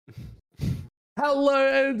Hello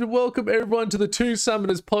and welcome everyone to the Two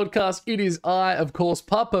Summoners podcast. It is I, of course,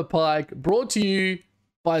 Papa Pike, brought to you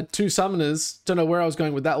by Two Summoners. Don't know where I was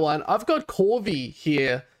going with that one. I've got Corvy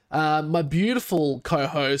here, my beautiful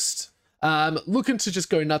co-host, looking to just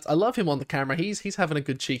go nuts. I love him on the camera. He's having a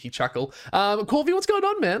good cheeky chuckle. Corvy, what's going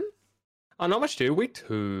on, man? Oh, not much to do. Week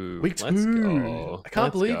two. Week 2. Let's go. I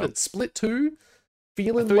can't believe it. Split 2.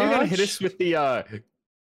 Feeling I thought you were large. gonna hit us with the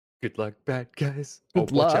good luck, bad guys.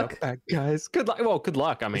 Good Watch luck? out, bad guys. Good luck. Well, good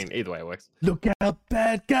luck. I mean, either way it works. Look out,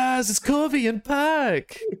 bad guys. It's Corvy and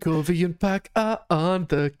Pike. Corvy and Pike are on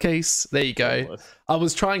the case. There you go. I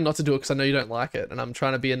was trying not to do it because I know you don't like it, and I'm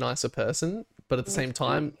trying to be a nicer person, but at the same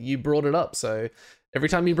time, you brought it up, so every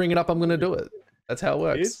time you bring it up, I'm going to do it. That's how it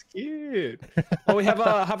works. It's cute. Well, we have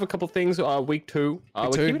a couple things. Week two. We're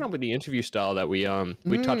keeping up with the interview style that we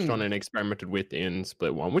touched on and experimented with in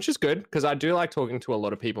Split 1, which is good because I do like talking to a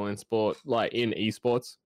lot of people in sport, like in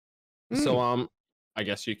esports. So I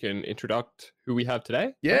guess you can introduce who we have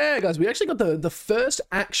today. Yeah, guys, we actually got the first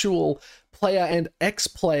actual player and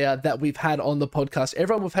ex-player that we've had on the podcast.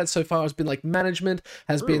 Everyone we've had so far has been like management,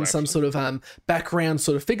 has been some sort of background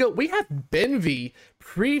sort of figure. We have Benvi,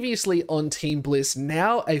 previously on Team Bliss,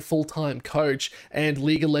 now a full-time coach and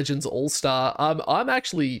League of Legends All-Star. I'm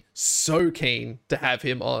actually so keen to have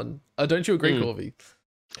him on. Don't you agree, Corvy?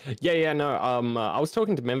 Yeah, no. I was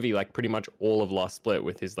talking to Benvi like pretty much all of last split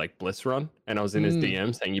with his like Bliss run, and I was in his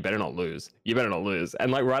DM saying, "You better not lose. You better not lose."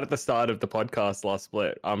 And like right at the start of the podcast last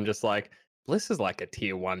split, I'm just like, "Bliss is like a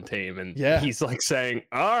tier 1 team," and he's like saying,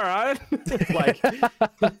 "All right," like.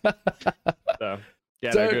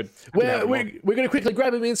 So good. We're gonna quickly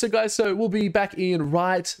grab him in, so guys. So we'll be back in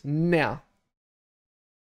right now.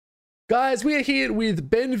 Guys, we are here with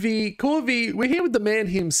Benvi. Corvy, we're here with the man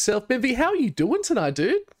himself. Benvi, how are you doing tonight,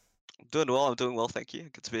 dude? I'm doing well, thank you.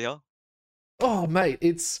 Good to be here. Oh, mate,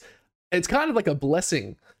 it's kind of like a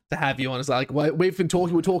blessing to have you on. It's like we've been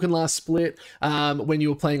talking. We were talking last split when you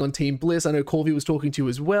were playing on Team Bliss. I know Corvy was talking to you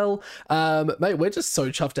as well. Mate, we're just so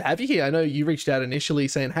chuffed to have you here. I know you reached out initially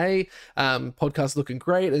saying, "Hey, podcast looking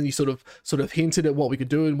great," and you sort of hinted at what we could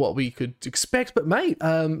do and what we could expect. But mate,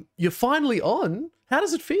 you're finally on. How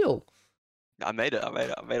does it feel? I made it on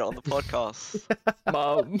the podcast.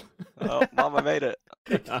 Mom, I made it.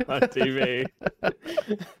 on TV.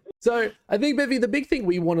 So I think, Benvi, the big thing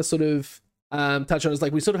we want to sort of touch on is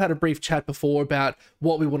like we sort of had a brief chat before about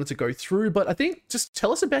what we wanted to go through, but I think just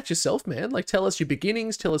tell us about yourself, man. Like tell us your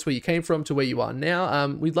beginnings, tell us where you came from to where you are now.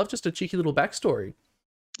 We'd love just a cheeky little backstory.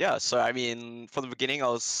 Yeah, so I mean, from the beginning, I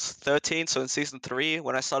was 13, so in Season 3,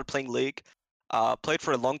 when I started playing League, played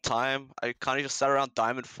for a long time. I kind of just sat around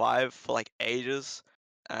Diamond 5 for like ages,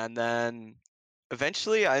 and then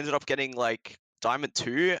eventually I ended up getting like Diamond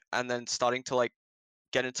 2, and then starting to like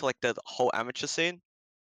get into like the whole amateur scene,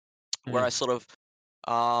 where I sort of,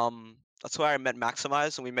 that's where I met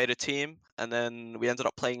Maximize, and we made a team, and then we ended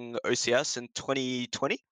up playing OCS in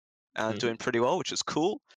 2020, and doing pretty well, which is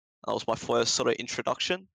cool. That was my first sort of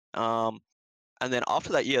introduction. And then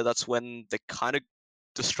after that year, that's when they kind of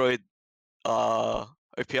destroyed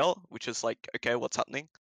OPL, which is like, okay, what's happening?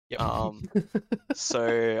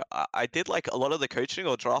 So I did like a lot of the coaching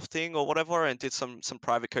or drafting or whatever, and did some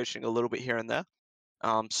private coaching a little bit here and there.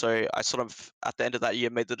 So I sort of at the end of that year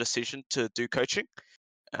made the decision to do coaching.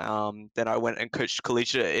 Then I went and coached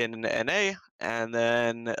collegiate in NA, and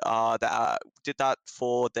then did that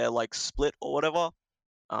for their like split or whatever.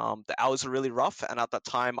 The hours were really rough, and at that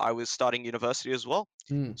time I was starting university as well.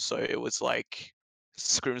 So it was like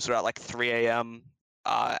scrims were at like 3 a.m.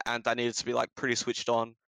 And I needed to be like pretty switched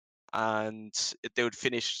on, and they would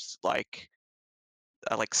finish like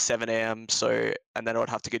at like 7 a.m. So, and then I would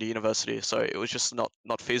have to go to university, so it was just not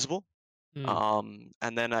feasible. And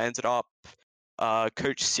then I ended up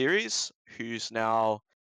coach Series, who's now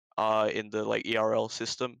in the like ERL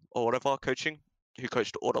system or whatever coaching, who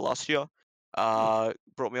coached Order last year.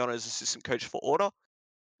 Brought me on as assistant coach for Order.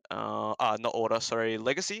 Not Order, sorry,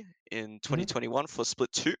 Legacy in 2021 for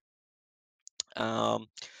Split 2.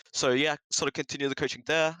 So yeah, sort of continued the coaching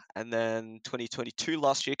there, and then 2022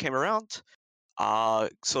 last year came around.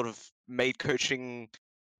 Sort of made coaching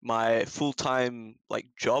my full-time like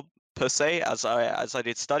job per se, as I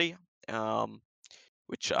did study,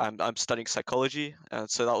 which I'm studying psychology, and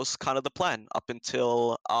so that was kind of the plan up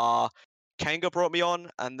until Kanga brought me on,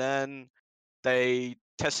 and then they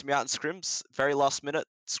tested me out in scrims very last minute.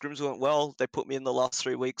 Scrims went well. They put me in the last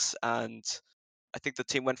 3 weeks, and I think the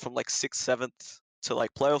team went from like 6th, 7th to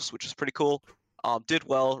like playoffs, which was pretty cool. Did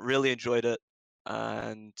well, really enjoyed it.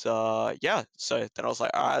 And yeah, so then I was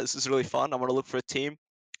like, all right, this is really fun. I want to look for a team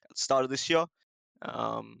at the start of this year.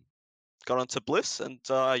 Got onto Bliss, and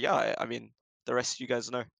yeah, I mean, the rest you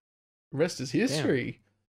guys know. Rest is history.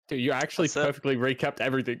 Dude, you actually That's it. perfectly recapped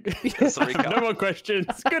everything. That's the I have recap. no more questions.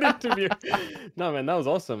 Good interview. No, man, that was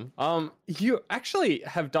awesome. You actually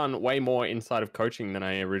have done way more inside of coaching than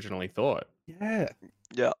I originally thought. Yeah.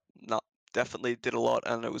 Yeah, no, definitely did a lot,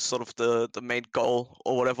 and it was sort of the main goal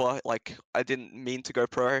or whatever. Like, I didn't mean to go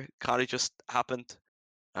pro, kind of just happened.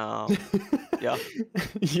 Yeah.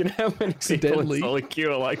 You know how many people in Accidentally. solo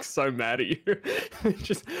queue are like so mad at you?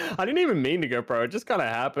 Just, I didn't even mean to go pro. It just kind of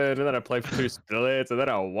happened, and then I played for 2 splits, and then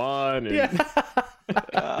I won. And...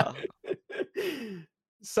 Yeah.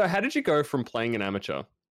 So, how did you go from playing an amateur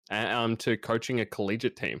to coaching a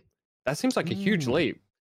collegiate team? That seems like a huge leap.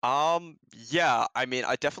 Yeah, I mean,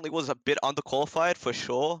 I definitely was a bit underqualified for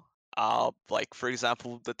sure. Like for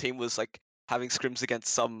example, the team was like having scrims against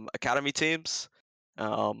some academy teams.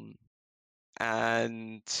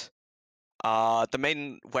 And the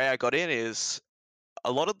main way I got in is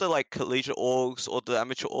a lot of the like collegiate orgs or the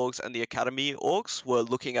amateur orgs and the academy orgs were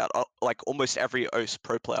looking at like almost every OS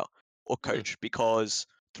pro player or coach because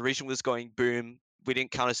the region was going boom. We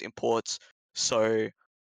didn't count as imports, so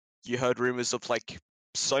you heard rumors of like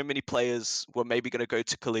so many players were maybe going to go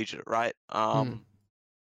to collegiate, right? I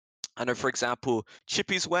know, for example,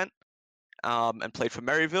 Chippies went and played for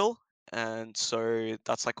Maryville, and so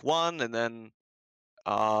that's like one, and then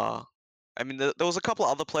I mean, there was a couple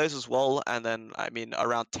of other players as well, and then I mean,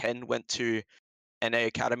 around 10 went to NA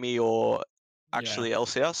Academy or actually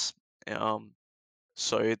LCS.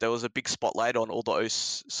 So there was a big spotlight on all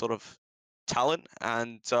those sort of talent,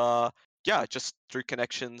 and yeah, just through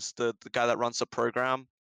connections, the guy that runs the program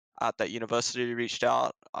at that university reached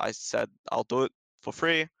out. I said I'll do it for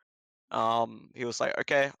free. He was like,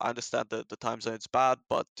 okay, I understand that the time zone's bad,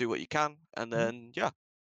 but do what you can, and then yeah,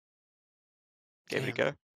 gave it a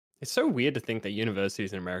go. It's so weird to think that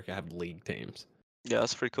universities in America have league teams. Yeah,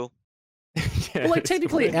 that's pretty cool. Yeah, Well, like it's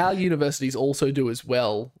technically, weird. our universities also do as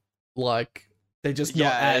well. Like they're just not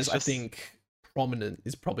Yeah, as it's I just think prominent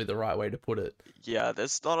is probably the right way to put it. yeah,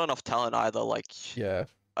 there's not enough talent either. Like Yeah.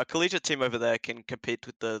 a collegiate team over there can compete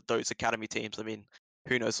with those academy teams. I mean,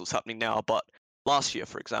 who knows what's happening now? But last year,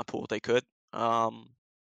 for example, they could.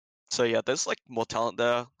 So yeah, there's like more talent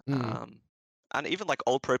there. And even like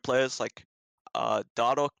old pro players like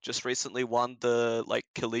Dardoch just recently won the like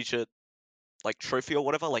collegiate like trophy or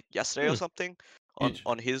whatever like yesterday or something on Huge.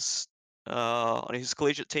 on his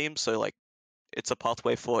collegiate team. So like it's a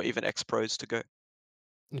pathway for even ex pros to go.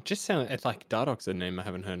 It just sounds it's like Dardoch's a name I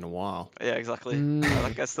haven't heard in a while. Yeah, exactly.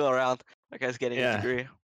 That guy's still around. That guy's getting a Yeah. degree.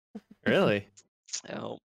 Really?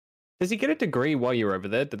 Oh. Does he get a degree while you're over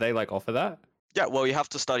there? Did they like offer that? Yeah, well, you have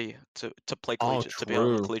to study to play Oh, collegiate to be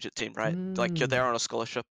on a true. collegiate team, right? Like you're there on a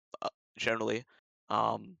scholarship, generally.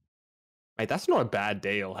 Mate, that's not a bad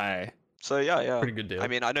deal, hey. So yeah. Pretty good deal. I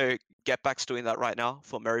mean, I know Getback's doing that right now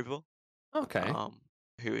for Maryville. Okay.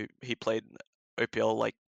 Who he played OPL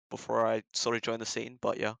like before I sort of joined the scene,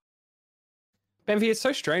 but yeah. Benvi, it's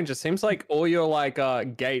so strange. It seems like all your like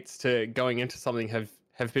gates to going into something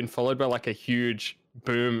have been followed by like a huge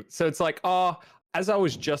boom. So it's like, oh, as I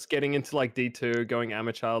was just getting into like D2, going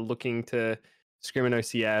amateur, looking to scrim in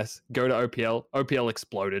OCS, go to OPL, OPL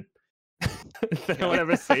exploded. No one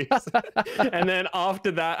ever sees. And then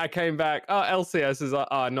after that, I came back. Oh, LCS is not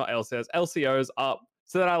LCS. LCO is up.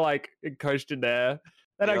 So then I like coached in there.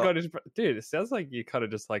 Then I got into dude. It sounds like you kind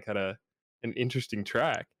of just like had an interesting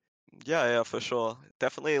track. Yeah, for sure.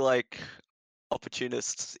 Definitely like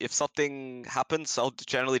opportunists. If something happens, I'll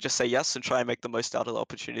generally just say yes and try and make the most out of the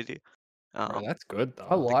opportunity. Bro, that's good though.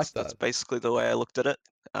 I like that. That's basically the way I looked at it.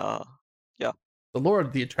 Yeah. The law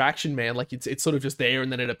of the attraction, man. Like it's sort of just there,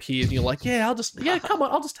 and then it appears, and you're like, yeah, come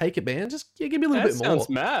on, I'll just take it, man. Just give me a little bit more. Sounds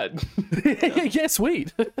mad. Yeah,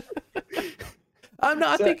 sweet. No,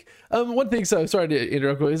 I think one thing. So sorry to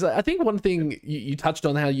interrupt. Is I think one thing you touched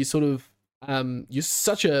on how you sort of you're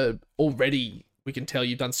such a already. We can tell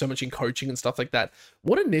you've done so much in coaching and stuff like that.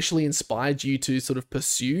 What initially inspired you to sort of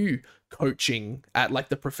pursue coaching at like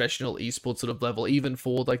the professional esports sort of level, even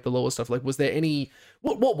for like the lower stuff? Like, was there any?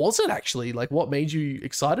 What was it actually? Like, what made you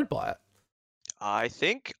excited by it? I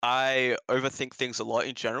think I overthink things a lot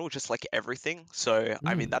in general, just like everything. So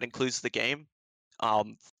I mean that includes the game,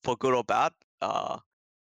 for good or bad.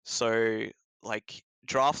 So like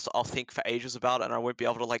drafts, I'll think for ages about, and I won't be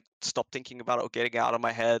able to like stop thinking about it or getting it out of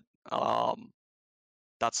my head.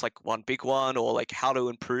 That's like one big one, or like how to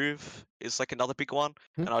improve is like another big one.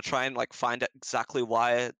 And I'll try and like find out exactly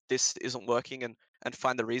why this isn't working and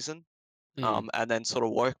find the reason. And then sort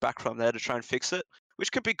of work back from there to try and fix it,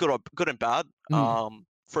 which could be good and bad.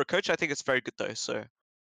 For a coach, I think it's very good though. So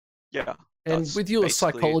yeah. And That's with your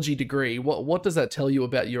basically it. psychology degree, what does that tell you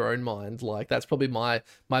about your own mind? Like that's probably my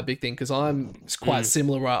big thing because I'm quite Mm.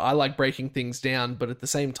 similar. Where I like breaking things down, but at the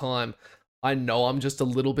same time, I know I'm just a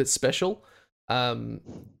little bit special.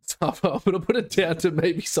 So I'm gonna put it down to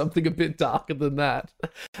maybe something a bit darker than that.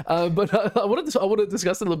 But I want to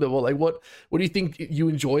discuss it a little bit more. Like what do you think you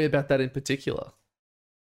enjoy about that in particular?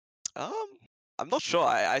 Um, I'm not sure.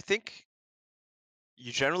 I think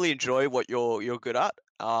you generally enjoy what you're good at.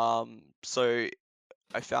 So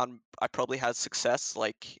I found I probably had success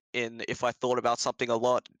like in if I thought about something a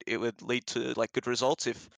lot, it would lead to like good results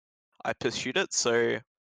if I pursued it. So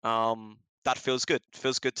that feels good.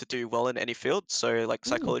 Feels good to do well in any field. So like Hmm,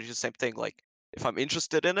 psychology is the same thing. Like if I'm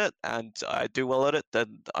interested in it and I do well at it,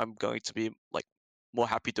 then I'm going to be like more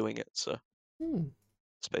happy doing it. So hmm,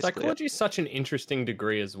 that's basically it. Psychology is such an interesting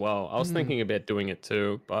degree as well. I was hmm. thinking about doing it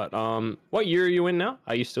too, but what year are you in now?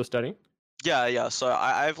 Are you still studying? Yeah, yeah. So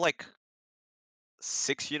I have like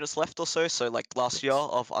 6 units left or so. So like last year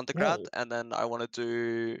of undergrad, Whoa, and then I want to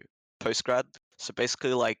do postgrad. So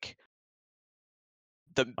basically like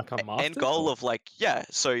the like a end master's goal or? of like yeah,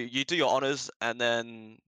 so you do your honors and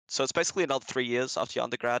then so it's basically another 3 years after your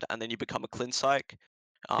undergrad, and then you become a clin psych,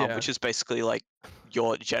 Yeah. which is basically like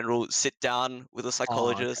your general sit down with a Oh,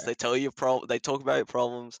 psychologist. okay. They tell you they talk about your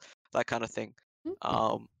problems, that kind of thing. Hmm,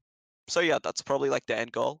 Um, so yeah, that's probably like the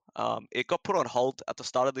end goal. It got put on hold at the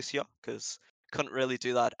start of this year because couldn't really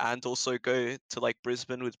do that and also go to like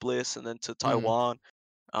Brisbane with Bliss and then to hmm. Taiwan.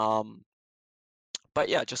 Um, but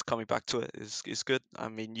yeah, just coming back to it is good. I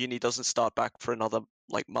mean, uni doesn't start back for another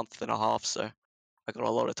like month and a half, so I got a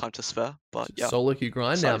lot of time to spare. But yeah, Solo queue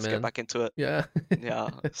grind now, excited to get man. back into it. Yeah. Yeah,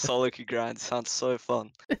 solo queue grind sounds so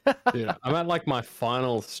fun. Dude, I'm at like my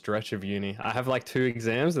final stretch of uni. I have like 2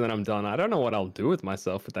 exams and then I'm done. I don't know what I'll do with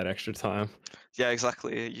myself with that extra time. Yeah,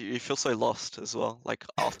 exactly. You feel so lost as well. Like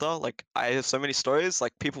after, like I have so many stories.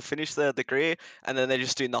 Like people finish their degree and then they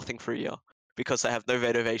just do nothing for a year because they have no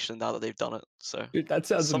motivation now that they've done it. So Dude, that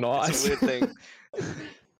sounds it's a nice. weird thing.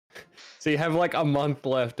 So you have like a month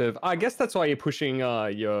left of. I guess that's why you're pushing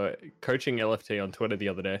your coaching LFT on Twitter the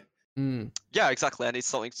other day. Mm. Yeah, exactly. I need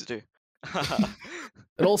something to do.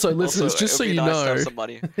 And also, listeners, Also, just it so would be you nice to have know, some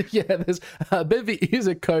money. yeah, there's Benvi is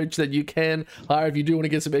a coach that you can hire if you do want to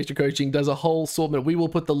get some extra coaching. Does a whole assortment. We will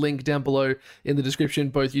put the link down below in the description,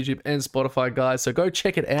 both YouTube and Spotify, guys. So go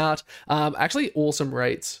check it out. Actually, awesome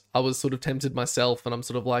rates. I was sort of tempted myself, and I'm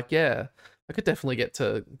sort of like, yeah, I could definitely get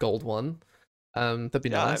to gold one. That'd be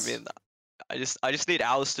Yeah, I nice. mean, I just need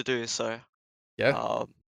hours to do. So, Yeah.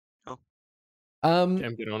 um, oh, Um,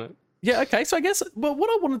 Jam, get on it. Yeah, okay. So I guess, well, what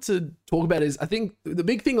I wanted to talk about is I think the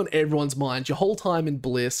big thing on everyone's mind, your whole time in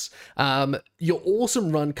Bliss, your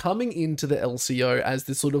awesome run coming into the LCO as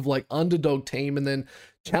this sort of like underdog team and then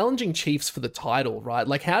challenging Chiefs for the title, right?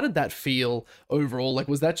 Like, how did that feel overall? Like,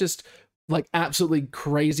 was that just like absolutely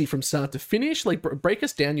crazy from start to finish? Like, break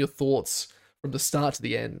us down your thoughts from the start to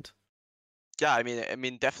the end. yeah. I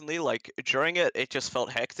mean, definitely. Like during it, it just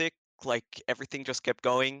felt hectic. Like everything just kept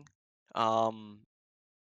going. Um,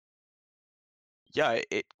 yeah,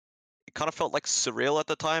 it kind of felt like surreal at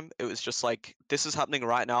the time. It was just like this is happening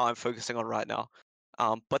right now. I'm focusing on right now.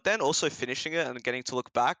 But then also finishing it and getting to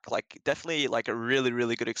look back, like definitely like a really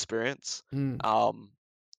really good experience. Mm. Um,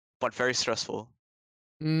 but very stressful.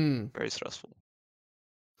 Mm. Very stressful.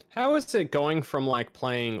 How is it going from like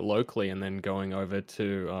playing locally and then going over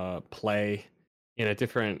to play in a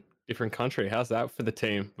different country? How's that for the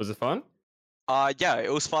team? Was it fun? Yeah,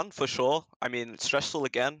 it was fun for sure. I mean, stressful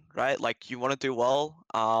again, right? Like you want to do well.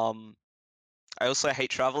 I also hate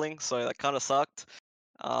traveling, so that kind of sucked.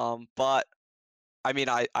 But I mean,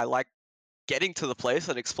 I like getting to the place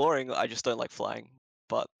and exploring. I just don't like flying.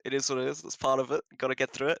 But it is what it is. It's part of it. Got to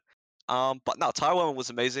get through it. But no, Taiwan was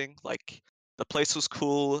amazing. Like the place was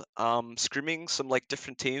cool. Scrimming some like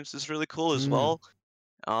different teams is really cool as Mm. well.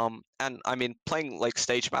 And I mean, playing like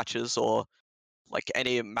stage matches or like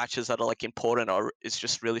any matches that are like important is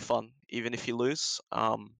just really fun, even if you lose.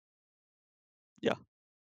 Yeah.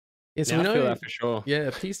 Yeah, so Yeah, we I feel know, that for sure. yeah,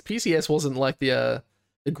 PCS wasn't like the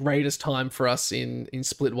greatest time for us in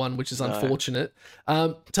Split One, which is No. unfortunate.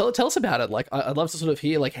 Tell us about it. Like, I'd love to sort of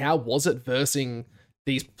hear like how was it versing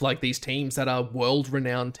these teams that are world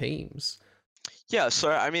renowned teams. Yeah.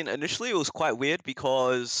 So I mean, initially it was quite weird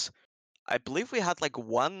because I believe we had like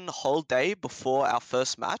one whole day before our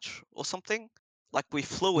first match or something. Like we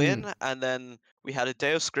flew Mm, in and then we had a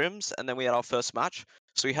day of scrims and then we had our first match.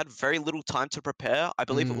 So we had very little time to prepare. I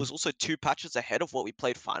believe it mm, was also 2 patches ahead of what we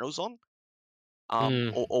played finals on,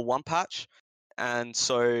 Mm. or 1 patch. And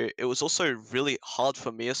so it was also really hard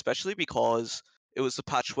for me, especially because it was the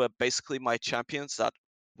patch where basically my champions that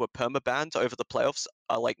were permabanned over the playoffs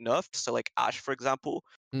are like nerfed. So like Ash, for example,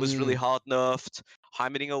 was really Mm. hard nerfed.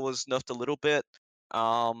 Heimerdinger was nerfed a little bit.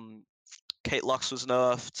 Kate Lux was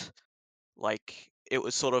nerfed. Like it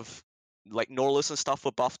was sort of like Nautilus and stuff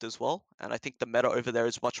were buffed as well. And I think the meta over there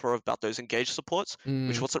is much more about those engage supports,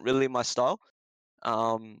 which Mm. wasn't really my style.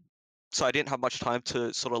 So I didn't have much time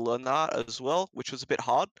to sort of learn that as well, which was a bit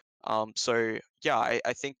hard. So yeah,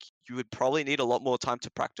 I think you would probably need a lot more time to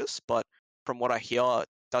practice, but from what I hear,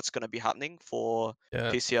 that's going to be happening for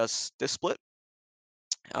Yeah. PCS this split.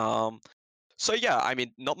 So yeah, I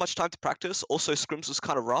mean, not much time to practice. Also, scrims was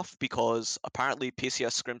kind of rough because apparently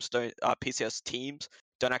PCS teams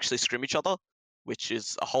don't actually scrim each other, which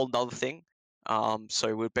is a whole nother thing.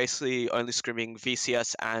 So we're basically only scrimming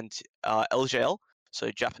VCS and LJL,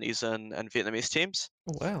 so Japanese and Vietnamese teams.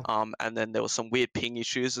 Oh, wow. And then there was some weird ping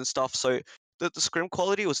issues and stuff. So the scrim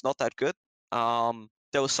quality was not that good.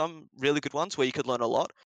 There were some really good ones where you could learn a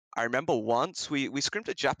lot. I remember once we scrimmed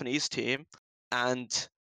a Japanese team, and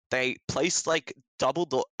they placed like double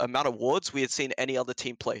the amount of wards we had seen any other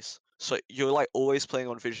team place. So you're like always playing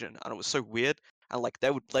on vision, and it was so weird. And like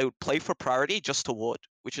they would play for priority just to ward,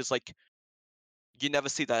 which is like you never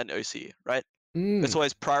see that in OC, right? It's Mm.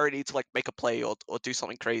 always priority to like make a play or do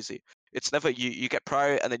something crazy. It's never you get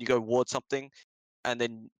priority and then you go ward something, and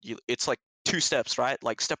then it's like 2 steps, right?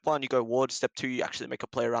 Like step 1 you go ward, step 2 you actually make a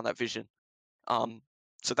play around that vision.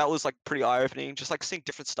 So that was like pretty eye opening. Just like seeing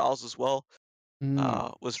different styles as well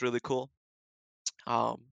Mm. was really cool.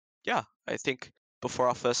 Yeah, I think before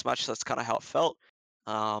our first match, that's kind of how it felt.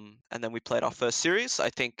 And then we played our first series. I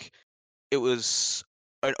think it was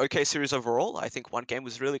an okay series overall. I think one game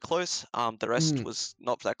was really close. The rest Mm. was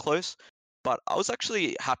not that close. But I was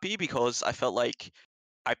actually happy because I felt like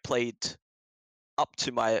I played up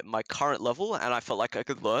to my current level, and I felt like I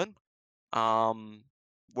could learn. Um,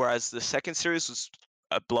 Whereas the second series was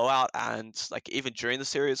a blowout, and like even during the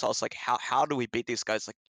series, I was like, how do we beat these guys?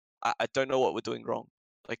 Like, I don't know what we're doing wrong,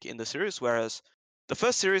 like in the series. Whereas the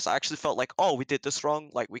first series, I actually felt like, oh, we did this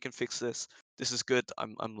wrong. Like we can fix this. This is good.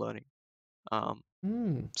 I'm learning. Um,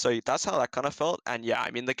 Mm. so that's how that kind of felt. And yeah,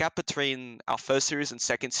 I mean, the gap between our first series and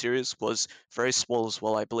second series was very small as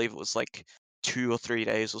well. I believe it was like 2 or 3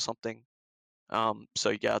 days or something.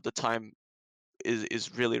 So yeah, the time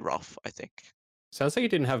is really rough, I think. Sounds like you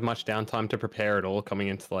didn't have much downtime to prepare at all coming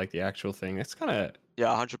into like the actual thing. It's kind of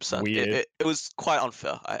Yeah, 100%. It, weird. it, it was quite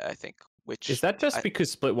unfair, I think. Is Which that just I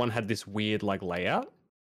because Split One had this weird like layout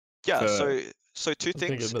yeah. for? So two I was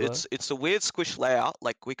thinking things. about that. It's a weird squish layout.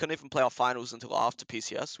 Like we couldn't even play our finals until after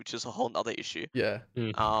PCS, which is a whole other issue. Yeah.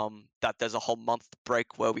 That there's a whole month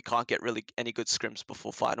break where we can't get really any good scrims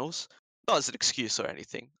before finals. Not as an excuse or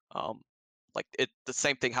anything. Like the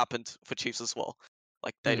same thing happened for Chiefs as well.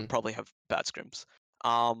 Like they Mm. probably have bad scrims.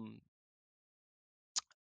 Um,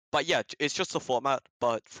 but yeah, it's just the format.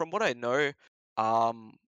 But from what I know,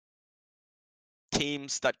 um,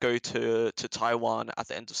 teams that go to Taiwan at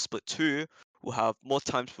the end of Split 2 will have more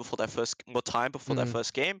time before their Mm.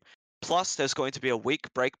 first game. Plus, there's going to be a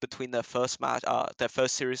week break between their first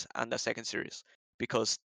series and their second series,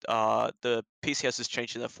 because the PCS is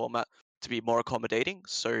changing their format to be more accommodating.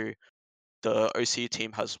 So the OC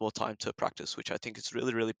team has more time to practice, which I think is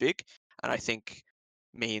really really big, and I think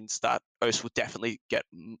means that OS will definitely get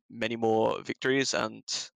many more victories and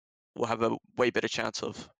will have a way better chance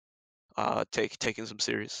of taking some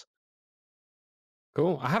series.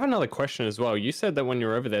 Cool. I have another question as well. You said that when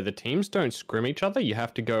you're over there, the teams don't scrim each other. You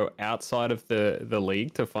have to go outside of the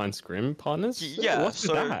league to find scrim partners. Yeah, What's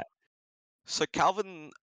with that? so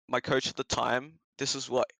Calvin, my coach at the time, this is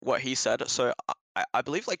what he said. So I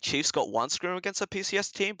believe like Chiefs got one scrim against a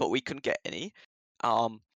PCS team, but we couldn't get any.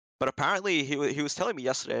 But apparently he was telling me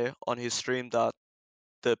yesterday on his stream that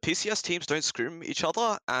the PCS teams don't scrim each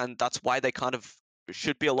other, and that's why they kind of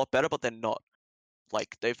should be a lot better, but they're not.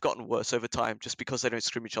 Like they've gotten worse over time just because they don't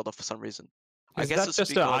scrim each other for some reason. I Is guess that it's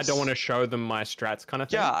just a I don't want because to show them my strats kind of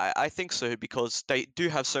yeah, thing? I think so, because they do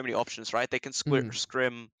have so many options, right? They can Mm.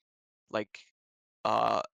 scrim like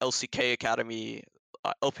LCK Academy,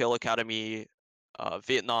 LPL Academy,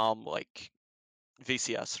 Vietnam, like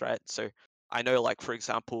VCS, right? So I know, like for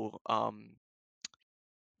example,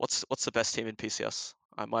 what's the best team in PCS?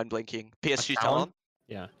 I'm mind blanking. PSG Talon? Talon.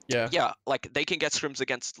 Yeah. Yeah. Yeah, like they can get scrims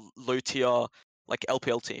against low tier like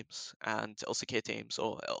LPL teams and LCK teams,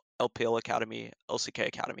 or LPL Academy, LCK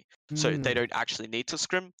Academy. So they Mm. don't actually need to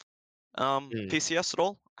scrim Mm. PCS at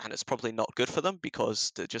all, and it's probably not good for them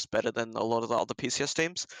because they're just better than a lot of the other PCS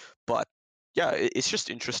teams. But yeah, it's just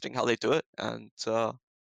interesting how they do it, and yeah,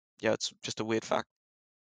 it's just a weird fact.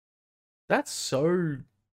 That's so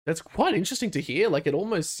That's quite interesting to hear. Like it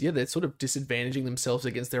almost, yeah, they're sort of disadvantaging themselves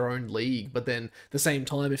against their own league, but then at the same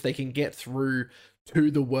time, if they can get through to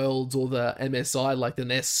the Worlds or the MSI, like then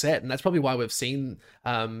they're set, and that's probably why we've seen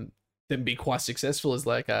them be quite successful. Is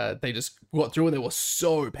like they just got through and they were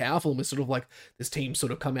so powerful, and we're sort of like this team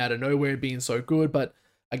sort of come out of nowhere being so good, but.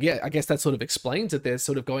 I guess that sort of explains it. They're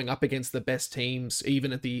sort of going up against the best teams,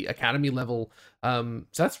 even at the academy level. So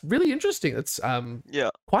that's really interesting. It's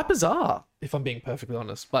Yeah. quite bizarre, if I'm being perfectly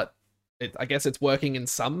honest. But I guess it's working in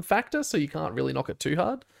some factor, so you can't really knock it too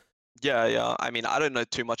hard. Yeah. I mean, I don't know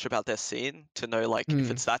too much about their scene to know like if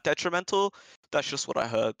it's that detrimental. That's just what I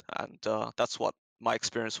heard, and that's what my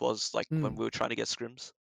experience was like when we were trying to get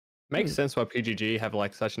scrims. Makes sense why PGG have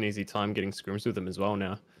like such an easy time getting scrims with them as well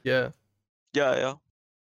now. Yeah. Yeah.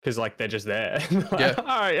 Because like they're just there. Yeah. All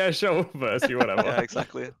right, yeah, sure, verse you, whatever. Yeah,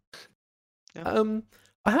 exactly. Yeah.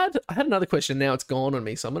 I had another question. Now it's gone on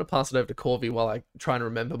me, so I'm going to pass it over to Corby while I try and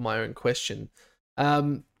remember my own question. Yeah,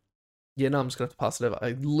 no, I'm just going to have to pass it over.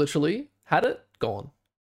 I literally had it gone.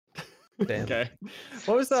 Damn. Okay.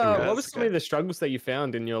 What was some of the struggles that you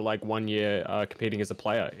found in your like 1 year competing as a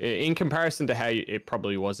player in comparison to how it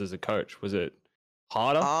probably was as a coach? Was it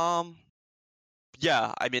harder?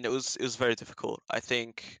 Yeah, I mean it was very difficult. I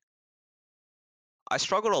think I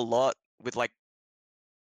struggled a lot with like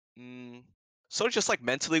sort of just like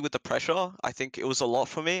mentally with the pressure. I think it was a lot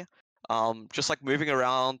for me. Just like moving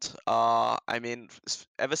around. I mean,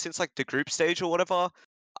 ever since like the group stage or whatever,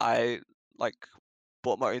 I like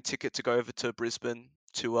bought my own ticket to go over to Brisbane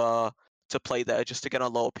to play there just to get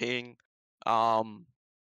on lower ping.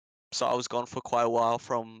 So I was gone for quite a while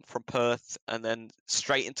from Perth and then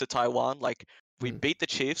straight into Taiwan. Like we beat the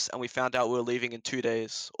Chiefs and we found out we were leaving in 2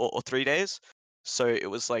 days or 3 days. So it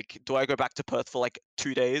was like, do I go back to Perth for like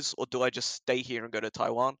 2 days or do I just stay here and go to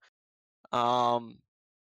Taiwan?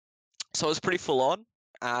 So it was pretty full on,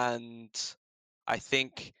 and I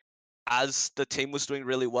think as the team was doing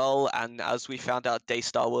really well and as we found out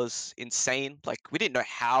Daystar was insane, like we didn't know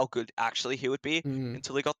how good actually he would be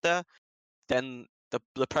until he got there, then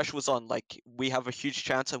the pressure was on. Like we have a huge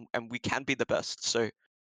chance and we can be the best. So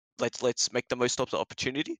let's make the most of the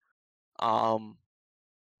opportunity.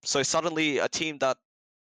 So suddenly a team that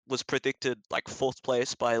was predicted like 4th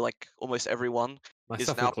place by like almost everyone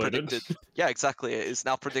Myself is now included. predicted. Yeah, exactly. Is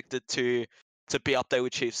now predicted to be up there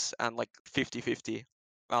with Chiefs and like 50-50.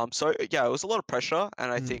 So yeah, it was a lot of pressure,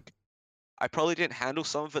 and I think I probably didn't handle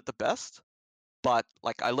some of it the best, but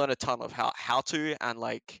like I learned a ton of how to and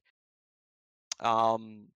like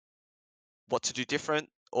what to do different,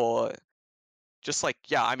 or just like,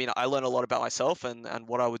 yeah, I mean I learned a lot about myself and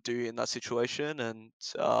what I would do in that situation, and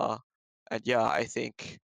yeah, I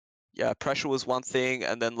think yeah, pressure was one thing,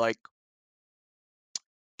 and then like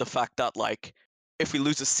the fact that like if we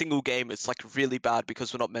lose a single game, it's like really bad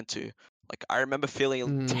because we're not meant to. Like I remember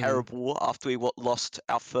feeling terrible after we lost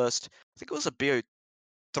our first, I think it was a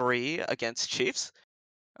BO3 against Chiefs.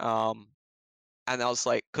 And I was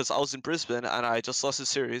like, because I was in Brisbane and I just lost a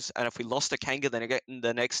series, and if we lost to Kanga then again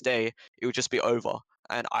the next day, it would just be over.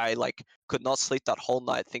 And I like could not sleep that whole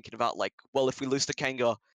night thinking about like, well, if we lose to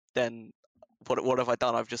Kanga, then what have I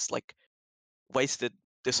done? I've just like wasted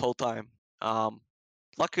this whole time.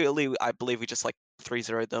 Luckily, I believe we just like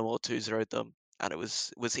 3-0'd them or 2-0'd them, and it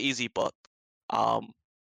was easy. But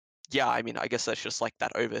yeah, I mean, I guess that's just like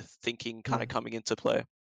that overthinking kind of coming into play.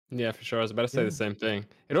 Yeah, for sure. I was about to say the same thing.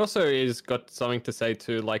 It also is got something to say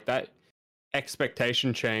too, like that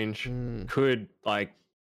expectation change could like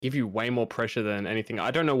give you way more pressure than anything.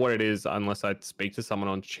 I don't know what it is unless I speak to someone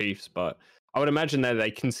on Chiefs, but I would imagine that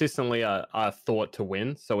they consistently are thought to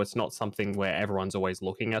win. So it's not something where everyone's always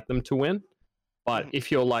looking at them to win. But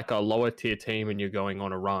if you're like a lower tier team and you're going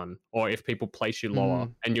on a run, or if people place you lower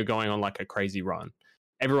and you're going on like a crazy run,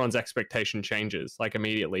 everyone's expectation changes like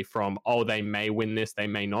immediately from, oh, they may win this, they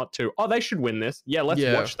may not, to, oh, they should win this. Yeah, let's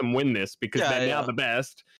watch them win this because they're now the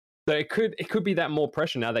best. So it could be that more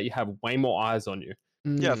pressure now that you have way more eyes on you.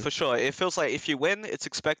 Yeah, for sure. It feels like if you win, it's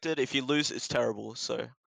expected. If you lose, it's terrible. So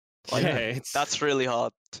like, that's really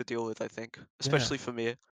hard to deal with, I think, especially for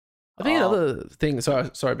me. I think another thing. Sorry,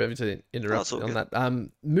 Benvi, to interrupt on that.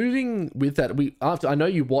 Moving with that, I know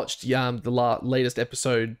you watched the latest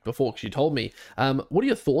episode before because you told me. What are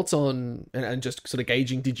your thoughts on and just sort of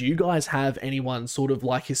gauging? Did you guys have anyone sort of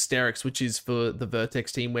like Hysterics, which is for the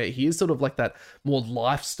Vertex team, where he is sort of like that more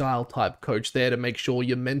lifestyle type coach there to make sure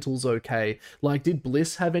your mental's okay? Like, did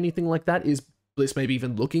Bliss have anything like that? Is Bliss maybe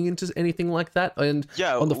even looking into anything like that? And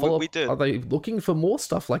yeah, on the follow-up, we did. Are they looking for more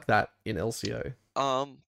stuff like that in LCO?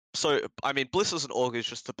 So I mean, Bliss as an org is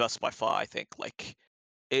just the best by far. I think like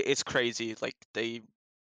it's crazy. Like they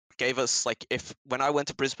gave us like, if when I went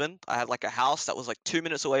to Brisbane, I had like a house that was like 2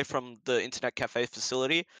 minutes away from the internet cafe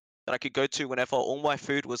facility that I could go to whenever all my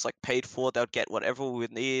food was like paid for. They would get whatever we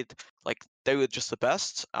would need. Like they were just the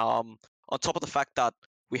best. On top of the fact that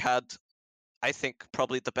we had, I think,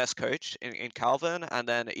 probably the best coach in Calvin, and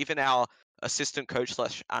then even our assistant coach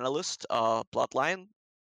slash analyst, Bloodline,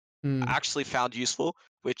 I Mm. actually found useful,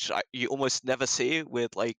 which you almost never see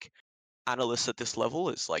with like analysts at this level.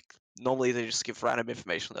 Is like normally they just give random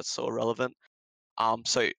information that's so irrelevant.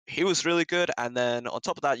 So he was really good, and then on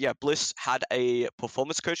top of that, yeah, Bliss had a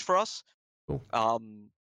performance coach for us. Cool.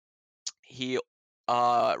 He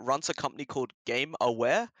runs a company called Game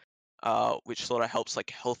Aware, which sort of helps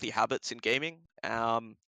like healthy habits in gaming.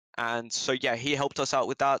 And so yeah, he helped us out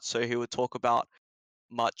with that. So he would talk about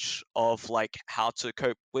much of like how to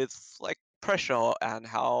cope with like pressure and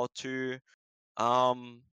how to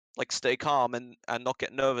like stay calm and not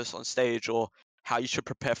get nervous on stage, or how you should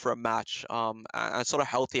prepare for a match, and sort of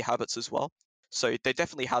healthy habits as well. So they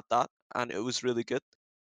definitely had that, and it was really good.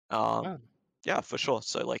 Wow. Yeah, for sure.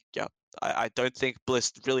 So like, yeah, I don't think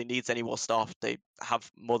Bliss really needs any more staff. They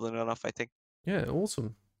have more than enough, I think. Yeah,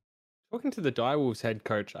 awesome. Talking to the Direwolves head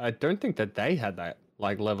coach, I don't think that they had that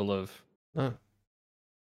like level of. No.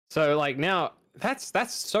 So like now that's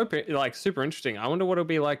super interesting. I wonder what it'll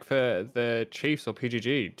be like for the Chiefs or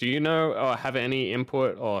PGG. Do you know or have any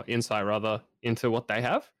input or insight rather into what they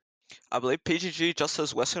have? I believe PGG just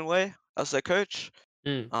has Western Way as their coach.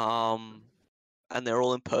 Mm. And they're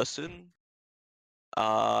all in person.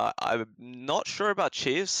 I'm not sure about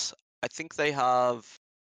Chiefs. I think they have.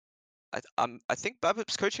 I think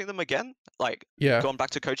Babip's coaching them again, like Yeah. going back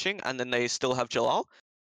to coaching, and then they still have Jalal.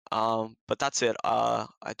 But that's it. I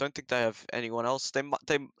don't think they have anyone else. They.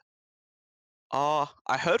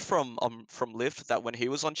 I heard from Liv that when he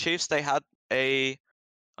was on Chiefs, they had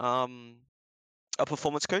um a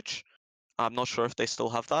performance coach. I'm not sure if they still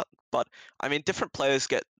have that, but I mean, different players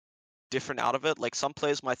get different out of it. Like some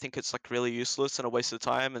players might think it's like really useless and a waste of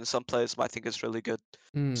time, and some players might think it's really good.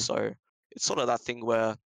 Mm. So it's sort of that thing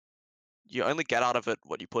where you only get out of it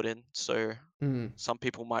what you put in. So Mm. some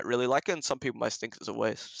people might really like it, and some people might think it's a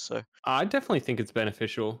waste. So I definitely think it's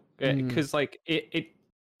beneficial because like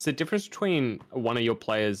it's the difference between one of your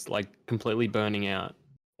players like completely burning out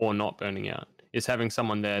or not burning out is having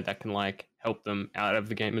someone there that can like help them out of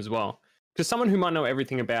the game as well. Because someone who might know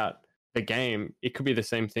everything about the game, it could be the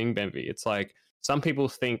same thing, Benvi. It's like some people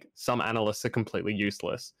think some analysts are completely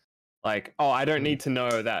useless. Like, oh, I don't need to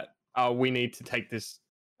know that we need to take this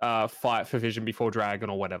fight for Vision before Dragon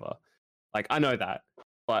or whatever. Like, I know that.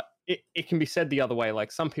 But it can be said the other way.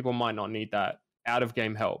 Like, some people might not need that out of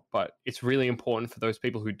game help, but it's really important for those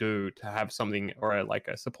people who do to have something or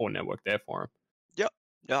a support network there for them.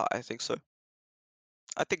 yeah, I think so.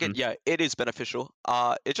 I think Mm. it is beneficial.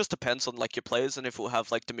 It just depends on like your players and if it will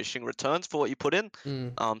have like diminishing returns for what you put in.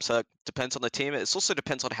 Mm. So it depends on the team. It also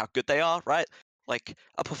depends on how good they are, right? Like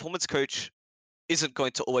a performance coach isn't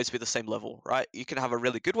going to always be the same level, right? You can have a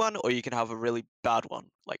really good one or you can have a really bad one.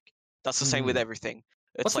 Like that's the same with Mhm. everything.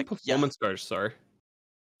 It's What's a like, yeah. performance coach, sorry? Is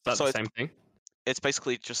that So the same thing? it's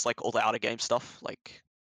basically just like all the outer game stuff. Like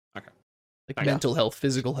Okay. Like Thanks. mental health,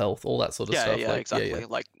 physical health, all that sort of stuff. yeah, Like, exactly.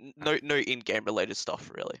 Like no in-game related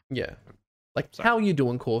stuff really. Yeah. Like, Sorry. how are you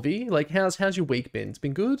doing, Corby? Like, how's your week been? It's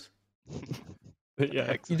been good?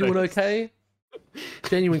 Yeah. You doing thanks. okay?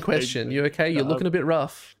 Genuine question. You okay? You're looking a bit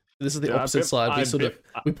rough. This is the Yeah, opposite side.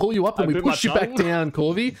 We pull you up I and we bit my push you back tongue. down,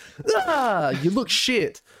 Corby. Ah, you look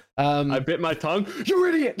shit. I bit my tongue. You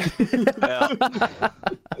idiot! Yeah.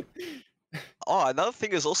 Oh, another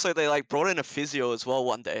thing is also they like brought in a physio as well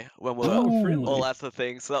one day when we were Oh, really? all at the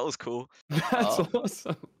thing, so that was cool. That's Um,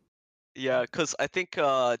 awesome. Yeah, because I think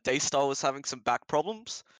Daystar was having some back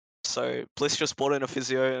problems, so Bliss just brought in a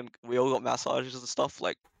physio and we all got massages and stuff.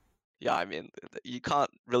 Like, yeah, I mean, you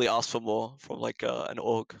can't really ask for more from like an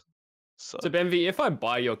org. So So Benvi, if I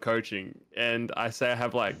buy your coaching and I say I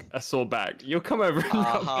have like a sore back, you'll come over and rub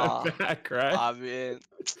Uh-huh. my back, right? I mean,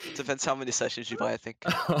 depends how many sessions you buy, I think.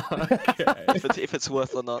 Okay. If it's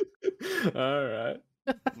worth or not. All right.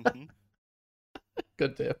 Mhm.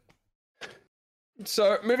 Good deal.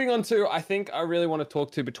 So moving on to, I think I really want to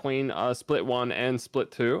talk to between Split 1 and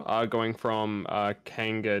Split 2, going from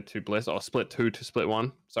Kanga to Bliss, or Split 2 to Split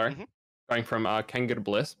 1, sorry. Mhm. Going from Kanga to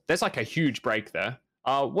Bliss. There's like a huge break there.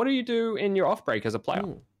 What do you do in your off break as a player?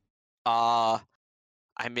 Ooh. I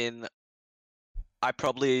mean, I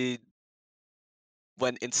probably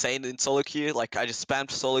went insane in solo queue. Like I just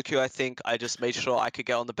spammed solo queue. I think I just made sure I could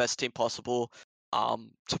get on the best team possible.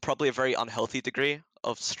 To probably a very unhealthy degree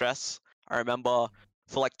of stress. I remember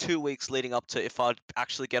for like 2 weeks leading up to if I'd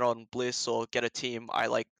actually get on Bliss or get a team, I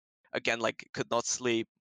like again, like could not sleep.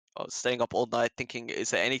 I was staying up all night thinking, is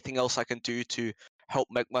there anything else I can do to help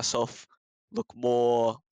make myself look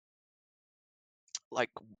more like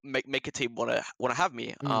make a team wanna have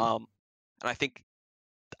me. Mm. And I think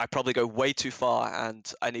I probably go way too far,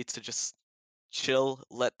 and I need to just chill,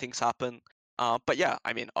 let things happen. But yeah,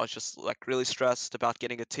 I mean, I was just like really stressed about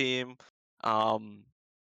getting a team. Um,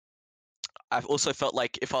 I've also felt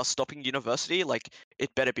like if I was stopping university, like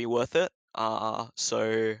it better be worth it.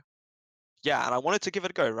 So yeah, and I wanted to give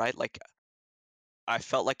it a go, right? Like I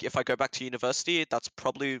felt like if I go back to university, that's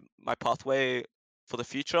probably my pathway for the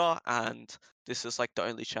future, and this is like the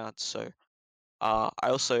only chance. So I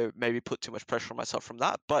also maybe put too much pressure on myself from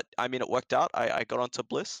that, but I mean, it worked out. I got onto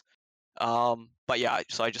Bliss. But yeah,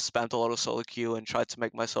 so I just spammed a lot of solo queue and tried to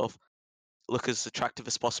make myself look as attractive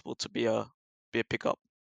as possible to be a pickup.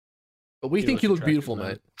 But we You think look you look attractive, beautiful, man.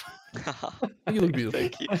 mate. I think you look beautiful.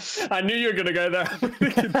 Thank you. I knew you were gonna go there. I'm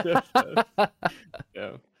thinking that.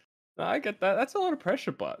 Yeah. No, I get that. That's a lot of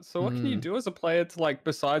pressure, but so what can you Mm. do as a player to like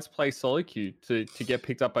besides play solo queue to get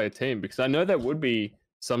picked up by a team? Because I know there would be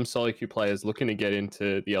some solo queue players looking to get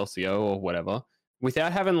into the LCO or whatever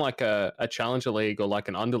without having like a challenger league or like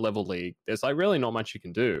an underlevel league. There's like really not much you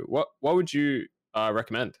can do. What would you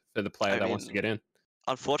recommend for the player I that wants to mean, get in?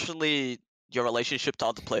 unfortunately, your relationship to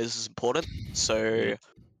other players is important. So,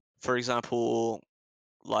 for example,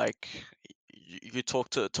 like you talk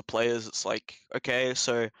to players, it's like, okay,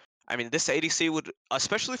 so I mean, this ADC would,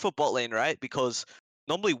 especially for bot lane, right? Because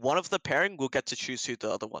normally one of the pairing will get to choose who the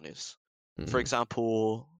other one is. For Mm.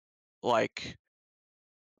 example, like,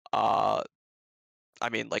 uh, I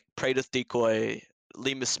mean, like Praetor's Decoy,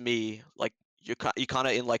 Lemus Me, like you kind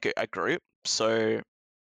of in like a group, so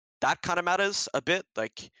that kind of matters a bit.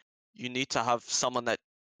 Like, you need to have someone that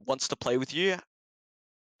wants to play with you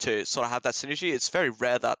to sort of have that synergy. It's very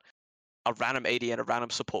rare that a random AD and a random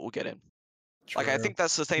support will get in. Like, I True. think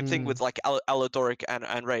that's the same thing Mm. with like Aladoric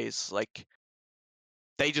and Raze. Like,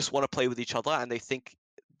 they just want to play with each other, and they think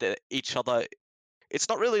that each other. It's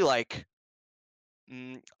not really like.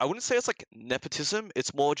 I wouldn't say it's like nepotism.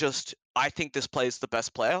 It's more just I think this player's the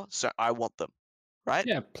best player, so I want them, right?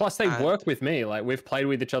 Yeah. Plus, they And work with me. Like we've played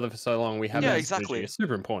with each other for so long. We have yeah, that Mm. synergy. exactly. It's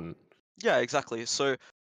super important. Yeah, exactly. So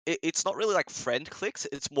it's not really like friend clicks.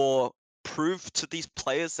 It's more prove to these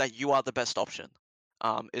players that you are the best option.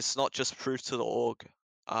 It's not just prove to the org.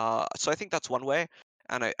 So I think that's one way,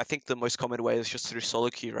 and I think the most common way is just through solo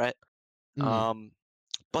queue, right? Mm. Um,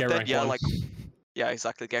 but Get then rank yeah, one. like yeah,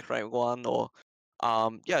 exactly, get rank one, or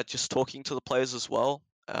yeah, just talking to the players as well.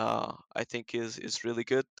 I think is really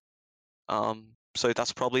good. So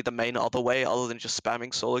that's probably the main other way, other than just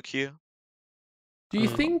spamming solo queue. Do you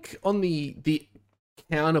Mm. think on the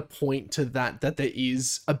counterpoint to that there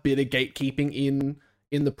is a bit of gatekeeping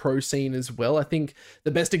in the pro scene as well? I think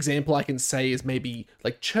the best example I can say is maybe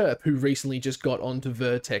like Chirp, who recently just got onto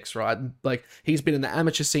Vertex, right? Like he's been in the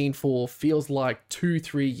amateur scene for feels like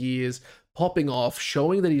 2-3 years, popping off,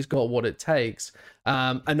 showing that he's got what it takes.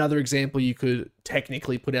 Another example you could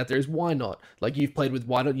technically put out there is Why Not? Like you've played with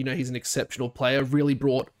Why Not, you know he's an exceptional player, really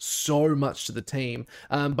brought so much to the team.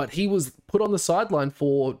 But he was put on the sideline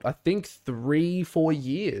for I think 3-4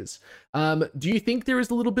 years. Do you think there is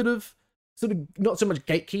a little bit of sort of not so much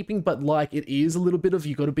gatekeeping, but like it is a little bit of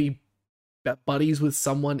you got to be buddies with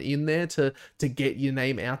someone in there to get your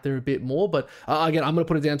name out there a bit more? But again, I'm going to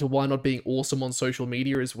put it down to Why Not being awesome on social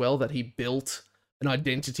media as well, that he built an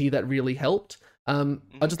identity that really helped. I'd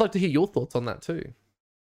Mhm. just like to hear your thoughts on that too.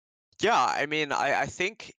 Yeah, I mean, I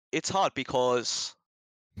think it's hard because,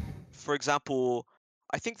 for example,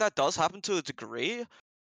 I think that does happen to a degree,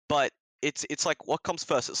 but it's like what comes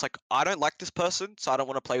first? It's like I don't like this person, so I don't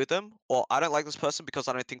want to play with them, or I don't like this person because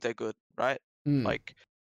I don't think they're good, right? Mm. Like,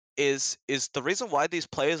 is the reason why these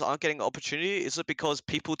players aren't getting an opportunity, is it because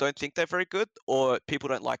people don't think they're very good, or people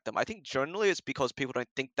don't like them? I think generally it's because people don't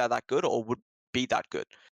think they're that good or would be that good.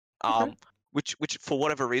 Okay. Um, which for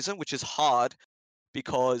whatever reason, which is hard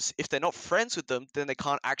because if they're not friends with them, then they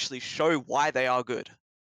can't actually show why they are good.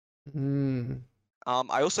 Mm.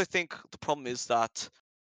 I also think the problem is that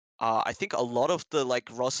I think a lot of the like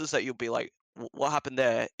rosters that you'll be like, what happened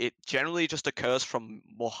there? It generally just occurs from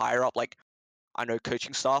more higher up, like I know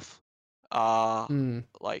coaching staff, uh, Mm.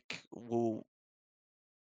 like will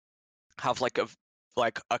have like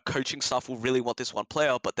a coaching staff will really want this one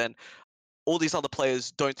player, but then all these other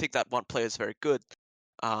players don't think that one player is very good,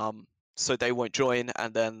 um, so they won't join,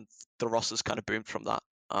 and then the rosters kind of boomed from that.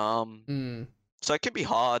 Um, Mm. so it can be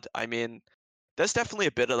hard. I mean, there's definitely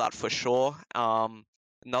a bit of that for sure.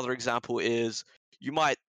 Another example is you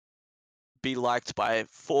might be liked by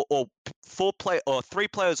four play or three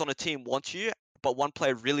players on a team want you, but one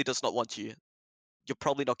player really does not want you, you're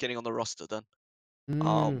probably not getting on the roster then.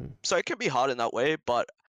 So it can be hard in that way, but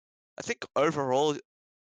I think overall,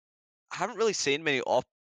 I haven't really seen many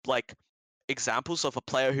like examples of a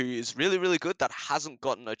player who is really, really good that hasn't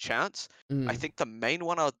gotten a chance. I think the main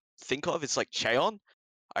one I think of is like Cheon.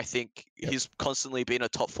 I think Yep. he's constantly been a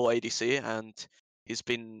top 4 ADC and he's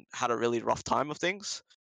had a really rough time of things.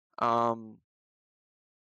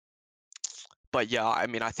 But yeah, I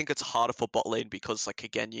mean, I think it's harder for bot lane because, like,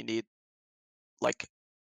 again, you need like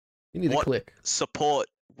You need a what click. support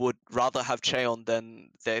would rather have Cheon than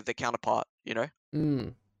their counterpart, you know?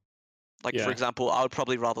 Like, for Yeah. example, I would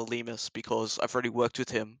probably rather Lemus because I've already worked with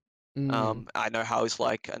him. I know how he's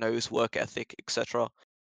like, I know his work ethic, etc.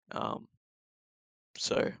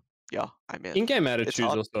 So yeah, I mean, In-game it's attitude is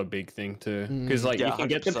hard. also a big thing too, because like you Yeah, can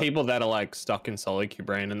get the 100%. people that are like stuck in solo queue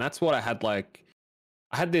brain, and that's what I had. Like,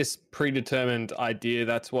 I had this predetermined idea.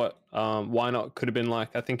 That's what why not could have been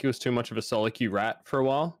like. I think he was too much of a solo queue rat for a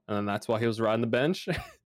while, and then that's why he was riding the bench.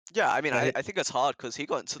 Yeah, I mean, Right. I think it's hard because he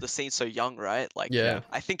got into the scene so young, right? Like, Yeah.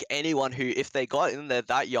 I think anyone who, if they got in there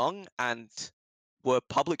that young and were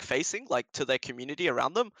public facing, like to their community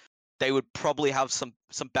around them, they would probably have some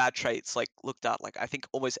bad traits like looked at. Like, I think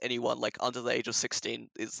almost anyone like under the age of 16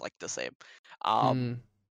 is like the same.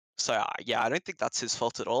 So yeah, I don't think that's his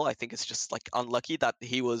fault at all. I think it's just like unlucky that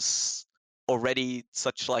he was already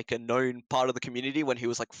such like a known part of the community when he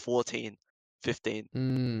was like 14,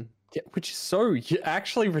 15. Yeah, which is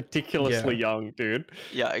actually ridiculously young, dude.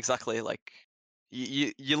 Yeah, exactly. Like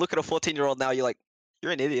you look at a 14-year-old now, you're like,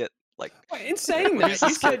 you're an idiot. Like, Wait, in saying that,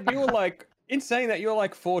 you said you were like, in saying that you were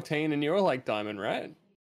like 14 and you were like diamond, right?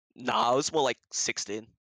 nah, I was more like 16.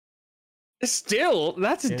 Still,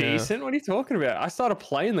 that's Yeah. decent. What are you talking about? I started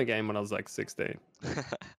playing the game when I was like 16.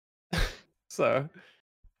 So,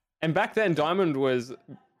 and back then, diamond was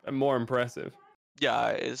more impressive. Yeah,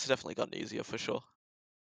 it's definitely gotten easier for sure.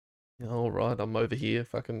 All right, I'm over here,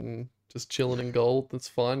 fucking just chilling in gold. That's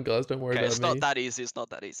fine, guys. Don't worry Okay, about it's me. not that easy. It's not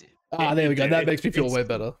that easy. There we go. That makes me feel way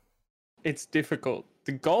better. It's difficult.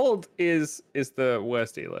 The gold is the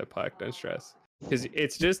worst elo pike. Don't stress, because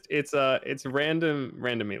it's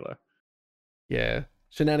random elo. Yeah,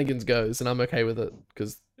 shenanigans goes, and I'm okay with it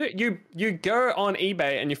because You go on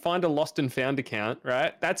eBay and you find a lost and found account,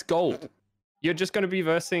 right? That's gold. You're just going to be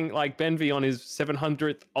versing like Benvi on his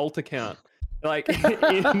 700th alt account, like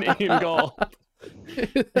in gold.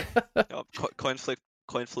 Coin flip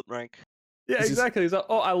rank. Yeah, This is- exactly. He's like,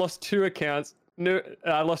 oh, I lost 2 accounts. No,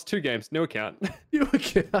 I lost 2 games. New account.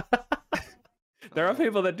 There are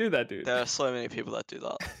people that do that, dude. There are so many people that do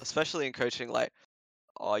that, especially in coaching. Like,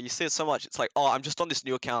 oh, you see it so much. It's like, oh, I'm just on this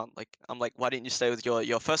new account. Like, I'm like, why didn't you stay with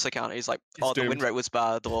your first account? And he's like, It's oh, the win doomed. rate was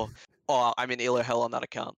bad, or oh, I'm in elo hell on that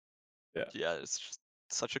account. Yeah. Yeah, it's just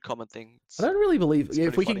such a common thing. I don't really believe. it's Yeah,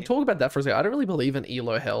 if pretty we funny. can talk about that for a second, I don't really believe in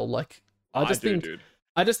elo hell. Like, I just think, dude.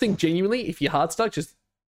 I just think genuinely, if you're hard stuck, just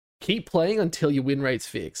keep playing until your win rate's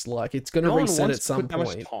fixed. Like, it's gonna No one reset wants at to some put that much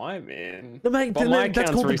point. time, man. No, mate, But my that's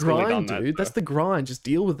account's called the recently grind, done that, dude. That's so. the grind. Just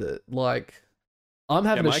deal with it. Like, I'm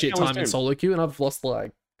having Yeah, a my shit account was time in doomed. solo queue, and I've lost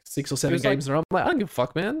like 6 or 7 was like- games in a row. I'm like, I don't give a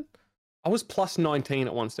fuck, man. I was plus 19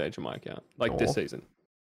 at one stage in my account, like this Aw. season,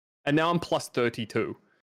 and now I'm plus 32.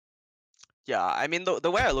 Yeah, I mean,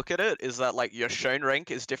 the way I look at it is that like your shown rank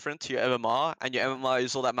is different to your MMR, and your MMR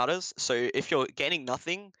is all that matters. So if you're gaining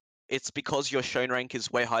nothing, it's because your shown rank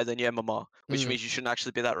is way higher than your MMR, which means you shouldn't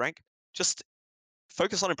actually be that rank. Just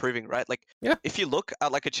focus on improving, right? Like, Yeah. if you look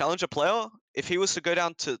at like a challenger player, if he was to go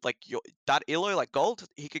down to like that elo, like gold,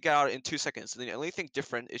 he could get out in 2 seconds. And the only thing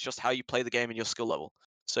different is just how you play the game and your skill level.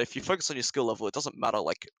 So if you focus on your skill level, it doesn't matter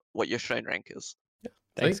like what your shown rank is.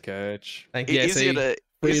 Thanks, coach. Thank you. Yeah, Easier see, to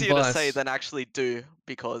free easier to say advice. than actually do,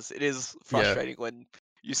 because it is frustrating when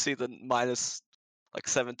you see the minus like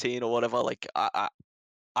 17 or whatever. Like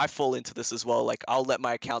I fall into this as well. Like, I'll let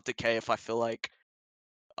my account decay if I feel like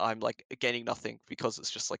I'm like gaining nothing, because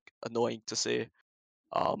it's just like annoying to see.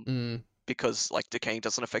 Because like decaying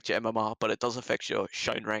doesn't affect your MMR, but it does affect your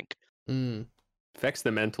shown rank. Affects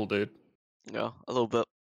the mental, dude. Yeah, a little bit.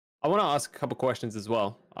 I want to ask a couple questions as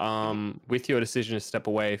well. With your decision to step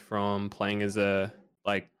away from playing as the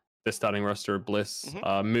starting roster of Bliss,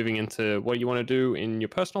 moving into what you want to do in your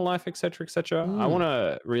personal life, etc., etc. I want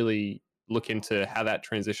to really look into how that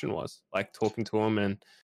transition was, like talking to him and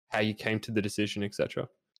how you came to the decision, etc.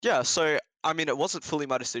 Yeah, so I mean, it wasn't fully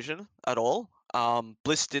my decision at all.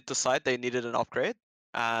 Bliss did decide they needed an upgrade,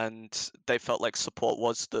 and they felt like support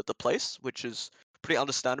was the place, which is pretty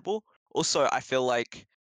understandable. Also, I feel like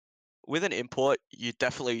with an import, you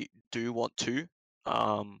definitely do want to.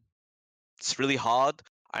 It's really hard.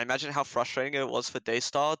 I imagine how frustrating it was for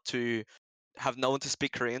Daystar to have no one to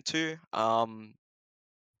speak Korean to.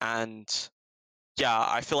 And yeah,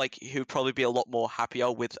 I feel like he would probably be a lot more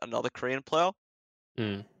happier with another Korean player.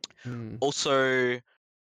 Mm. Also,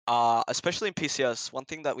 especially in PCS, one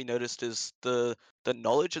thing that we noticed is the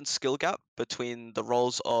knowledge and skill gap between the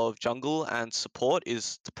roles of jungle and support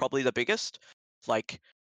is probably the biggest. Like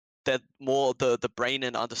they're more the brain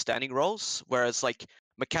and understanding roles, whereas like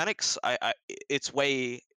mechanics, it's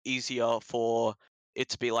way easier for it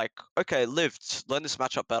to be like, okay, lived, learn this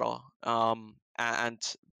matchup better,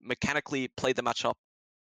 and mechanically play the matchup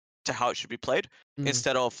to how it should be played,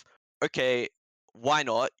 instead of, okay, why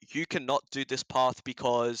not? You cannot do this path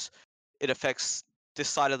because it affects this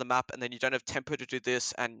side of the map, and then you don't have tempo to do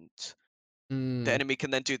this, and the enemy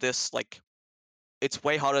can then do this. Like, it's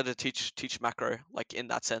way harder to teach macro, like in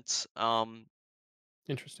that sense.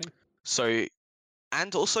 Interesting. So,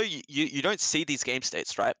 and also you don't see these game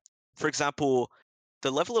states, right? For example, the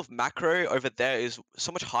level of macro over there is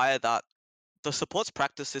so much higher that the supports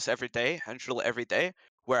practice this every day and drill every day,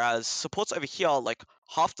 whereas supports over here, like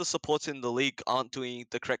half the supports in the league aren't doing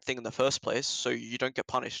the correct thing in the first place, so you don't get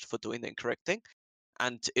punished for doing the incorrect thing,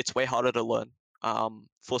 and it's way harder to learn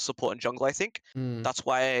for support and jungle. I think that's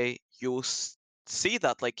why you'll see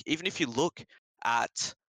that, like, even if you look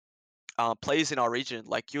at players in our region,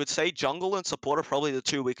 like you would say jungle and support are probably the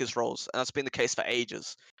two weakest roles, and that's been the case for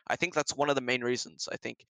ages. I think that's one of the main reasons. I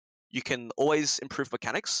think you can always improve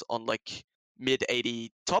mechanics on like mid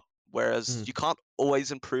 80 top, whereas you can't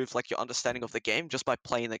always improve like your understanding of the game just by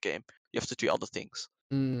playing the game. You have to do other things.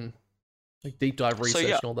 Like deep dive So research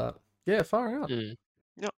yeah, and all that. Yeah, far out.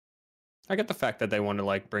 yeah, I get the fact that they want to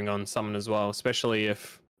like bring on someone as well, especially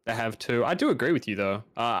if they have to. I do agree with you though.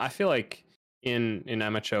 I feel like in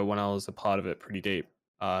amateur, when I was a part of it pretty deep,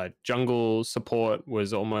 jungle support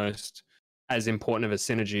was almost as important of a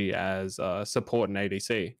synergy as support and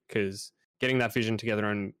ADC, because getting that vision together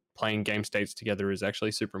and playing game states together is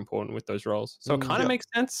actually super important with those roles. So it kind of yeah, makes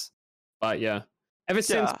sense. But yeah, ever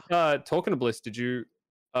since talking to Bliss, did you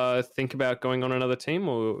think about going on another team,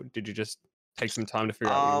 or did you just take some time to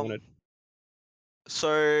figure out what you wanted?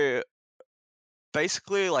 So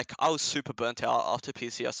basically, like I was super burnt out after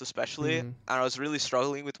PCS, especially, and I was really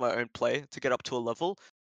struggling with my own play to get up to a level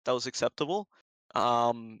that was acceptable.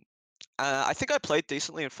 I think I played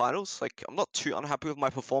decently in finals. Like I'm not too unhappy with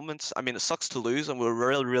my performance. I mean, it sucks to lose, and we were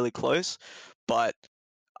really, really close. But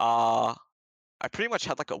uh, I pretty much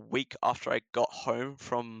had like a week after I got home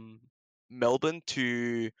from Melbourne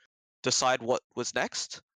to decide what was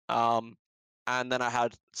next. And then I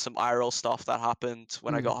had some IRL stuff that happened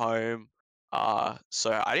when I got home.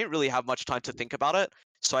 So I didn't really have much time to think about it.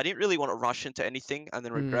 So I didn't really want to rush into anything and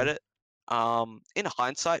then regret it. In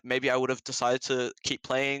hindsight, maybe I would have decided to keep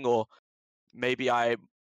playing, or maybe I,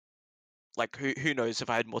 like, who knows if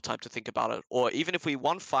I had more time to think about it, or even if we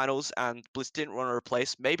won finals and Bliss didn't want to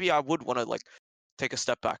replace, maybe I would want to like take a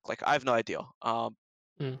step back. Like I have no idea.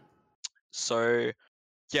 So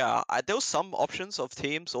yeah, there was some options of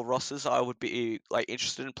teams or rosters I would be like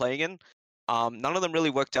interested in playing in. None of them really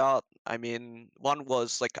worked out. I mean, one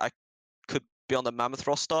was like I could be on the Mammoth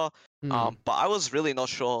roster, but I was really not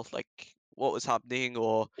sure like what was happening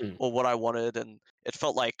or what I wanted, and it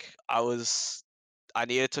felt like I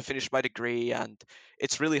needed to finish my degree, and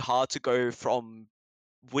it's really hard to go from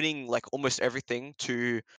winning like almost everything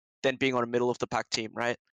to then being on a middle of the pack team,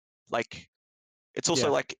 right? Like it's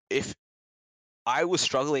also like if I was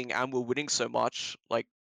struggling and we're winning so much, like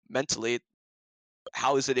mentally,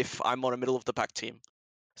 how is it if I'm on a middle of the pack team?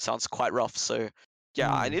 Sounds quite rough. So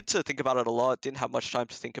yeah, I need to think about it a lot. Didn't have much time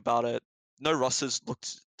to think about it. No rosters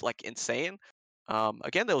looked like insane.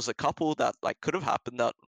 Again, there was a couple that like could have happened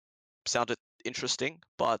that sounded interesting,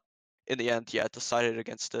 but in the end, yeah, decided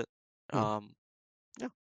against it. Yeah,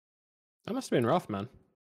 That must have been rough, man.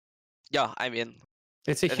 yeah. I mean,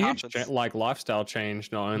 It's a it huge happens. like lifestyle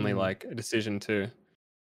change, not only like a decision too.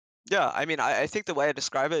 Yeah, I mean, I think the way I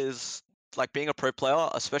describe it is like being a pro player,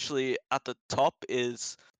 especially at the top,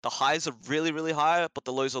 is the highs are really, really high, but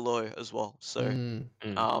the lows are low as well. So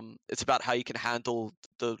it's about how you can handle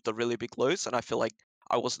the really big lows, and I feel like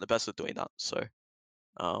I wasn't the best at doing that. So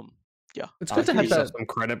yeah, It's good to give have yourself that. some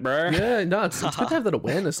credit, bro. Yeah, no, it's good to have that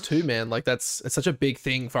awareness too, man. Like it's such a big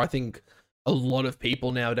thing for I think a lot of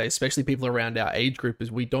people nowadays, especially people around our age group,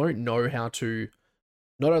 is we don't know how to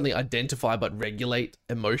not only identify but regulate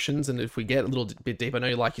emotions. And if we get a little bit deep, I know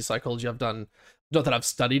you like your psychology. I've done, not that I've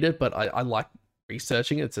studied it, but I like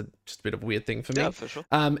researching it. It's just a bit of a weird thing for me. Yeah, for sure.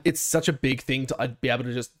 It's such a big thing to be able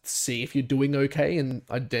to just see if you're doing okay and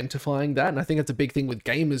identifying that. And I think it's a big thing with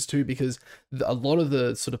gamers too, because a lot of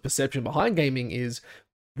the sort of perception behind gaming is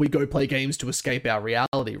we go play games to escape our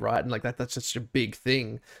reality, right? And like that's such a big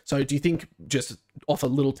thing. So do you think, just off a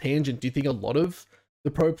little tangent, do you think a lot of the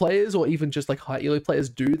pro players or even just like high elo players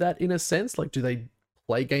do that in a sense? Like, do they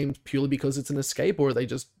play games purely because it's an escape, or are they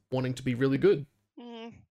just wanting to be really good?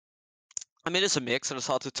 Mm, I mean, it's a mix, and it's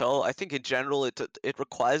hard to tell. I think in general, it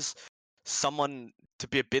requires someone to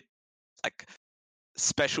be a bit like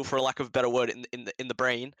special, for lack of a better word, in the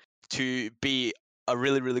brain, to be a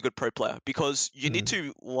really really good pro player, because you need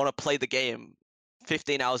to want to play the game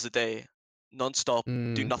 15 hours a day, non-stop,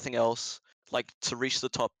 do nothing else, like to reach the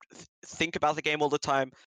top. Think about the game all the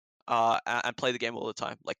time, and play the game all the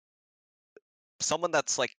time. Like someone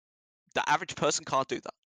that's like the average person can't do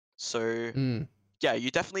that. So yeah,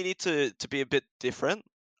 you definitely need to be a bit different,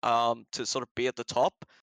 to sort of be at the top.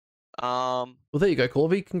 Well, there you go,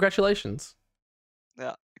 Corby. Congratulations.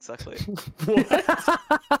 Yeah, exactly. What?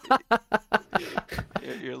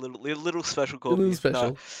 You're a little special, A Corby. little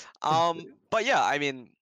special. No. But yeah, I mean,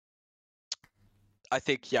 I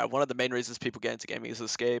think one of the main reasons people get into gaming is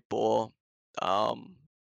escape, or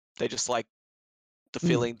they just like the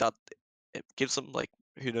feeling that it gives them. Like,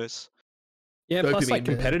 who knows? Yeah, plus like Dopamine,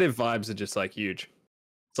 man. competitive vibes are just like huge.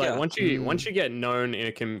 It's like Yeah. once you get known in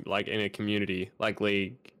a community like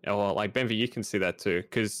League, or like Benvi, you can see that too.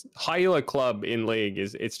 Because high elo club in League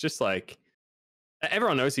it's just like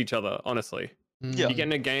everyone knows each other. Honestly, Yeah. you get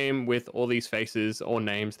in a game with all these faces or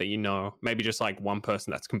names that you know. Maybe just like one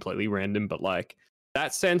person that's completely random, but like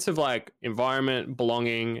that sense of like environment,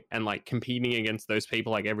 belonging, and like competing against those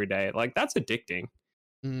people like every day, like that's addicting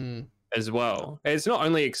as well. It's not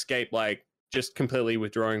only escape, like just completely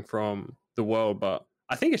withdrawing from the world, but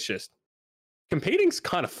I think it's just competing's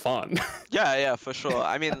kind of fun. Yeah, for sure.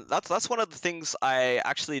 I mean, that's one of the things I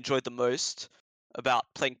actually enjoyed the most about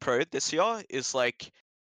playing pro this year, is like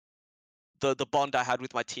the bond I had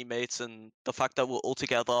with my teammates, and the fact that we're all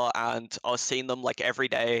together and I was seeing them like every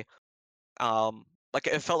day. Like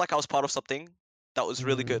it felt like I was part of something that was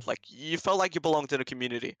really good. Like you felt like you belonged in a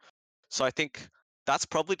community. So I think that's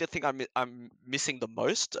probably the thing I'm missing the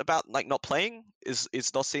most about like not playing, is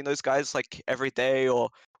not seeing those guys like every day, or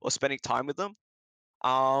spending time with them.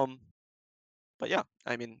 Um, but yeah,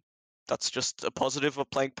 I mean, that's just a positive of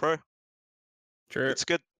playing pro. True. It's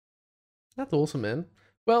good. That's awesome, man.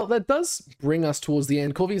 Well, that does bring us towards the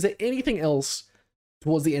end. Corby, is there anything else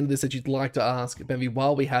towards the end of this that you'd like to ask Benvi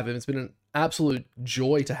while we have him? It's been an absolute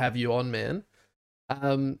joy to have you on, man.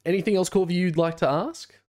 Anything else, Corby, you'd like to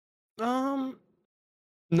ask?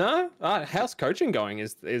 No. How's coaching going?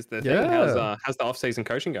 Is the thing? Yeah. How's the off season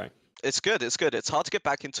coaching going? It's good. It's good. It's hard to get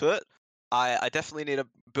back into it. I definitely need to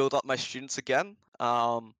build up my students again.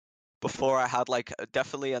 Before I had like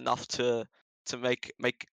definitely enough to make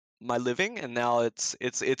my living, and now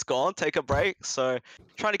it's gone. Take a break. So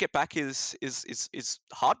trying to get back is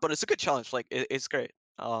hard, but it's a good challenge. Like it's great.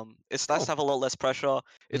 It's nice Cool. to have a lot less pressure.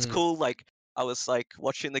 It's cool. Like I was like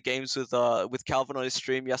watching the games with Calvin on his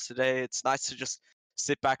stream yesterday. It's nice to just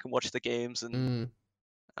sit back and watch the games and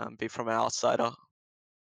be from an outsider.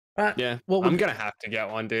 Yeah. Well, I'm gonna have to get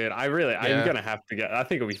one, dude. I'm gonna have to get. I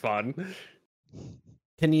think it'll be fun.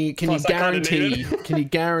 Can you Plus, I kinda need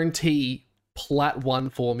it. guarantee Plat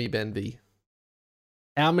 1 for me, Benvi?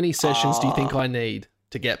 How many sessions do you think I need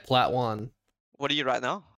to get Plat 1? What are you right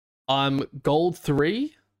now? I'm Gold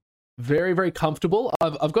 3. Very, very comfortable.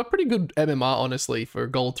 I've got pretty good MMR, honestly, for a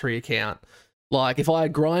Gold 3 account. Like, if I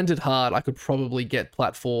grinded hard, I could probably get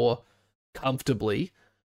Plat 4 comfortably.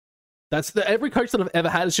 That's every coach that I've ever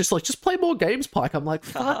had is just like, just play more games, Pike. I'm like,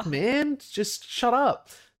 fuck, man, just shut up.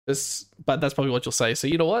 But that's probably what you'll say. So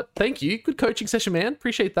you know what? Thank you. Good coaching session, man.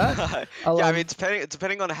 Appreciate that. Yeah, I mean,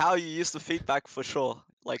 depending on how you use the feedback, for sure.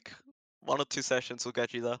 Like 1 or 2 sessions will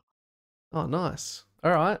get you there. Oh, nice.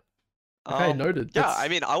 All right. Okay, noted. Yeah, I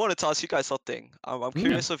mean, I wanted to ask you guys something. I'm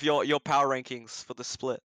curious of your power rankings for the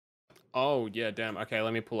split. Oh yeah, damn. Okay,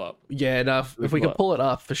 let me pull up. Yeah, enough. If we could pull it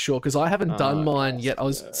up for sure, because I haven't done mine yet.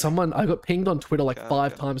 I got pinged on Twitter like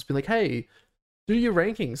 5 times, being like, "Hey, do your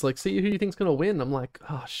rankings. Like, see who you think's gonna win." I'm like,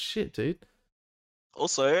 "Oh shit, dude."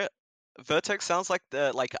 Also, Vertex sounds like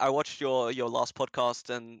I watched your last podcast,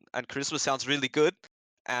 and Charisma sounds really good,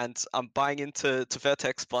 and I'm buying into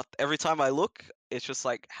Vertex, but every time I look, it's just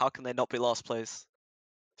like, how can they not be last place?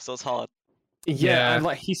 So it's hard. Yeah, and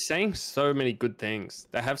like he's saying so many good things.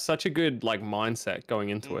 They have such a good like mindset going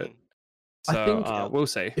into it. So I think we'll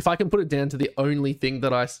see. If I can put it down to the only thing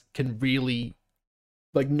that I can really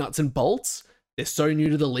like nuts and bolts, they're so new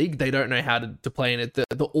to the league, they don't know how to play in it.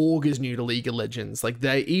 The org is new to League of Legends. Like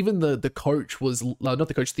even the coach was not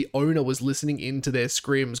the coach, the owner was listening into their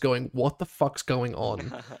scrims, going, "What the fuck's going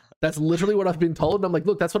on?" That's literally what I've been told. And I'm like,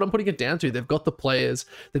 look, that's what I'm putting it down to. They've got the players,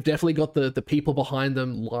 they've definitely got the people behind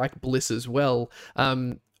them, like Bliss as well.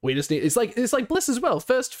 We just need, it's like Bliss as well.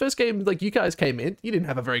 First game, like you guys came in, you didn't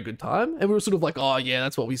have a very good time, and we were sort of like, oh yeah,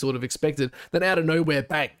 that's what we sort of expected. Then out of nowhere,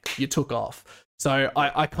 bang, you took off. So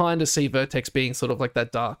I kind of see Vertex being sort of like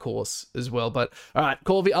that dark horse as well. But all right,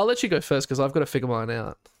 Corby, I'll let you go first because I've got to figure mine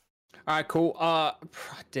out. All right, cool.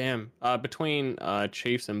 Damn. Between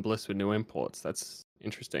Chiefs and Bliss with new imports, that's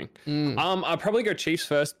interesting. I'll probably go Chiefs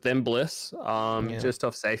first, then Bliss. Just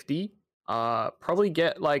off safety. Probably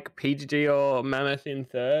get like PGG or Mammoth in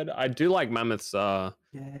third. I do like Mammoth's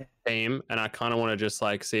team, and I kind of want to just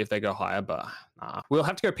like see if they go higher, but we'll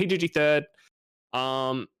have to go PGG third.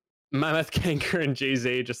 Mammoth, Kanker, and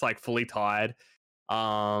GZ just like fully tied.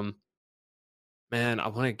 Man, I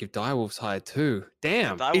want to give Direwolves high too.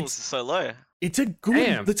 Damn, Direwolves is so low. It's a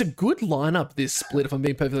good lineup, this split, if I'm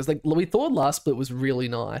being perfectly honest. Like, we thought last split was really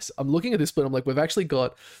nice. I'm looking at this split, I'm like, we've actually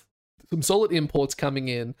got some solid imports coming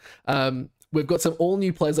in. We've got some all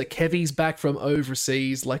new players, like Kevy's back from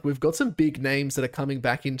overseas. Like, we've got some big names that are coming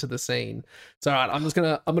back into the scene. So, all right, I'm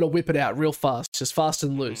gonna whip it out real fast, just fast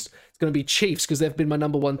and loose. It's gonna be Chiefs because they've been my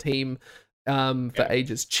number one team for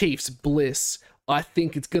ages. Chiefs, Bliss. I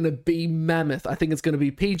think it's gonna be Mammoth. I think it's gonna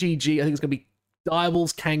be PGG. I think it's gonna be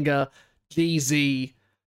Direwolves, Kanga, GZ,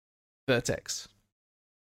 Vertex.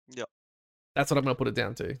 Yep. That's what I'm gonna put it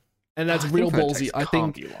down to. And that's real ballsy. I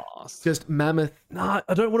think just Mammoth. No,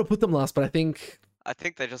 I don't want to put them last, but I think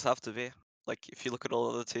they just have to be. Like, if you look at all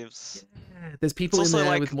of the teams, there's people in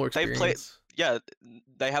there with more experience.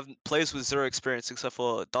 They have players with zero experience except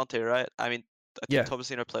for Dante, right? I mean, I think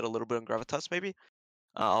Tomasino played a little bit in Gravitas, maybe.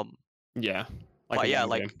 Yeah. But yeah,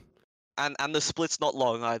 like, and the split's not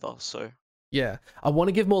long either, so. Yeah, I want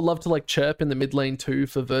to give more love to like Chirp in the mid lane too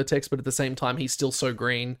for Vertex, but at the same time, he's still so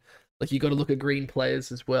green. Like, you got to look at green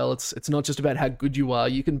players as well. It's not just about how good you are.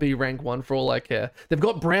 You can be rank 1 for all I care. They've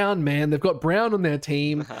got Brown, man. They've got Brown on their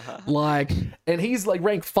team. Like, and he's like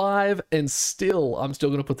rank 5, and still, I'm still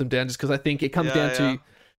going to put them down just because I think it comes down to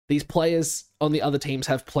these players on the other teams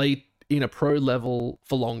have played in a pro level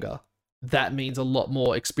for longer. That means a lot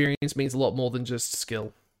more. Experience means a lot more than just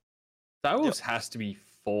skill. That has to be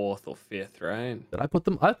 4th or 5th, right? Did I put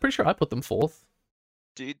them? I'm pretty sure I put them 4th.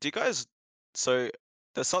 Do you guys? So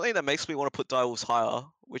there's something that makes me want to put Direwolves higher,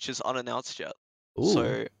 which is unannounced yet. Ooh.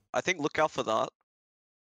 So I think look out for that.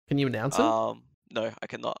 Can you announce it? No, I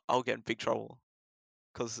cannot. I'll get in big trouble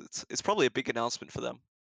because it's probably a big announcement for them.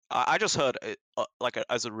 I just heard it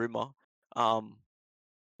as a rumor.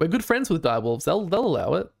 We're good friends with Direwolves. They'll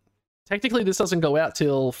allow it. Technically, this doesn't go out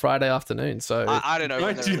till Friday afternoon, so I don't know.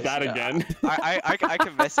 Don't do that again. I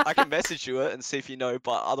can message you it and see if you know,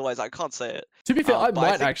 but otherwise I can't say it. To be fair, I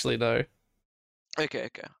might actually know. Okay.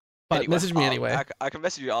 But anyway, message me anyway. I can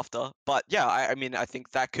message you after. But yeah, I mean, I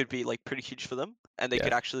think that could be like pretty huge for them, and they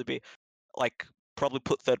could actually be like probably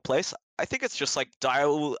put 3rd place. I think it's just like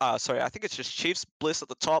I think it's just Chiefs, Bliss at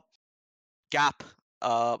the top, Gap,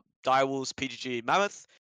 Direwolves, PGG, Mammoth,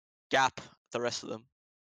 Gap, the rest of them.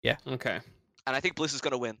 Yeah. Okay. And I think Bliss is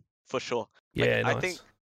gonna win for sure. Yeah, nice.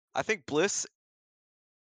 I think Bliss.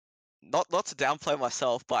 Not to downplay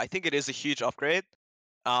myself, but I think it is a huge upgrade.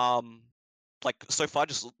 Like so far,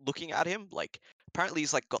 just looking at him, like apparently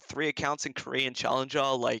he's like got 3 accounts in Korean Challenger,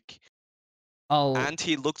 like, and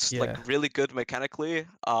he looks like really good mechanically.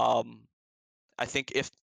 I think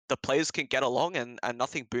if the players can get along and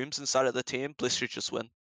nothing booms inside of the team, Bliss should just win.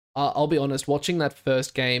 I'll be honest, watching that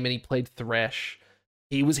first game and he played Thresh,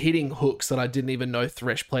 he was hitting hooks that I didn't even know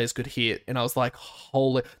Thresh players could hit, and I was like,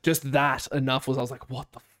 holy, just that enough was, I was like,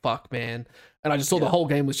 what the fuck, man? And I just saw the whole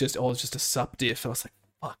game was just, it's just a sup diff, and I was like,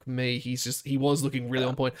 fuck me, he was looking really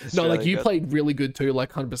on point. No, really like, you played really good too,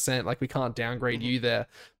 like 100%, like, we can't downgrade you there,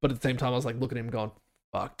 but at the same time, I was like, looking at him going,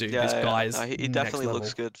 fuck, dude, this guy is he definitely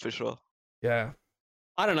looks good, for sure. Yeah.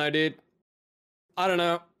 I don't know, dude. I don't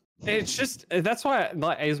know. It's just, that's why,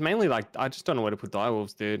 like, it's mainly like, I just don't know where to put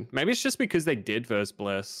Direwolves, dude. Maybe it's just because they did verse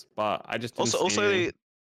Bliss, but I just didn't also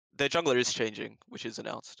their jungler is changing, which is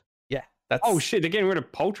announced. Yeah, that's... Oh shit, they're getting rid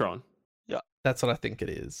of Poltron. Yeah. That's what I think it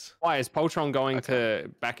is. Why, is Poltron going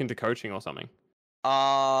back into coaching or something?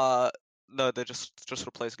 No, they're just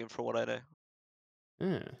replacing him from what I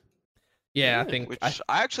know. Yeah, I think... Which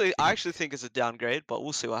I actually think is a downgrade, but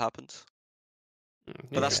we'll see what happens.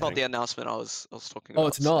 But that's not the announcement I was talking Oh, about.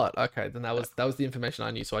 it's not. Okay, then that was the information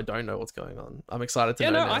I knew, so I don't know what's going on. I'm excited to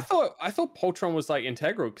know now. I thought Poltron was like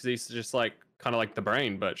integral because he's just like kind of like the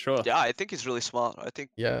brain, but sure. Yeah, I think he's really smart. I think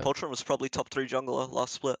Yeah. Poltron was probably top 3 jungler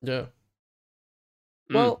last split. Yeah.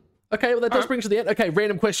 Well, okay, well that does bring us to the end. Okay,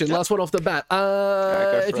 random question, last one off the bat.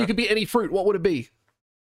 If you could be any fruit, what would it be?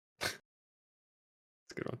 That's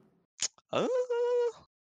a good one.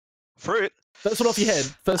 Fruit. First one off your head.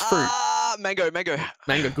 First fruit. Mango. Mango,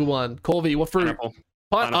 good one. Corby, what fruit?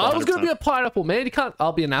 Pineapple. I was gonna be a pineapple, man. You can't.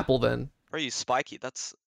 I'll be an apple then. Bro, you spiky.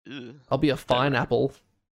 That's. Ew. I'll be a fine apple.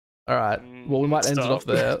 All right. Well, we might end it off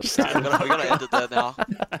there. we gotta end it there now.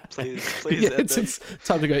 Please. Yeah, it's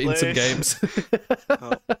time to go in some games.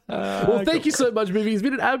 Well, thank you so much, Benvi. It's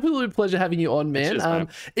been an absolute pleasure having you on, man. Cheers, man.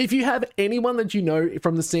 If you have anyone that you know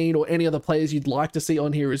from the scene or any other players you'd like to see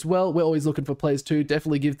on here as well, we're always looking for players too.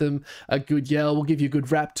 Definitely give them a good yell. We'll give you a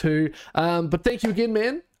good rap too. But thank you again,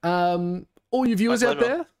 man. All your viewers out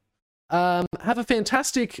there, have a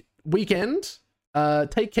fantastic weekend.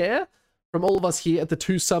 Take care. From all of us here at the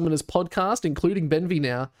Two Summoners podcast, including Benvi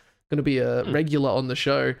now, going to be a regular on the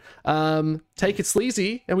show. Take it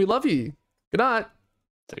sleazy, and we love you. Good night.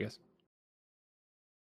 See you guys.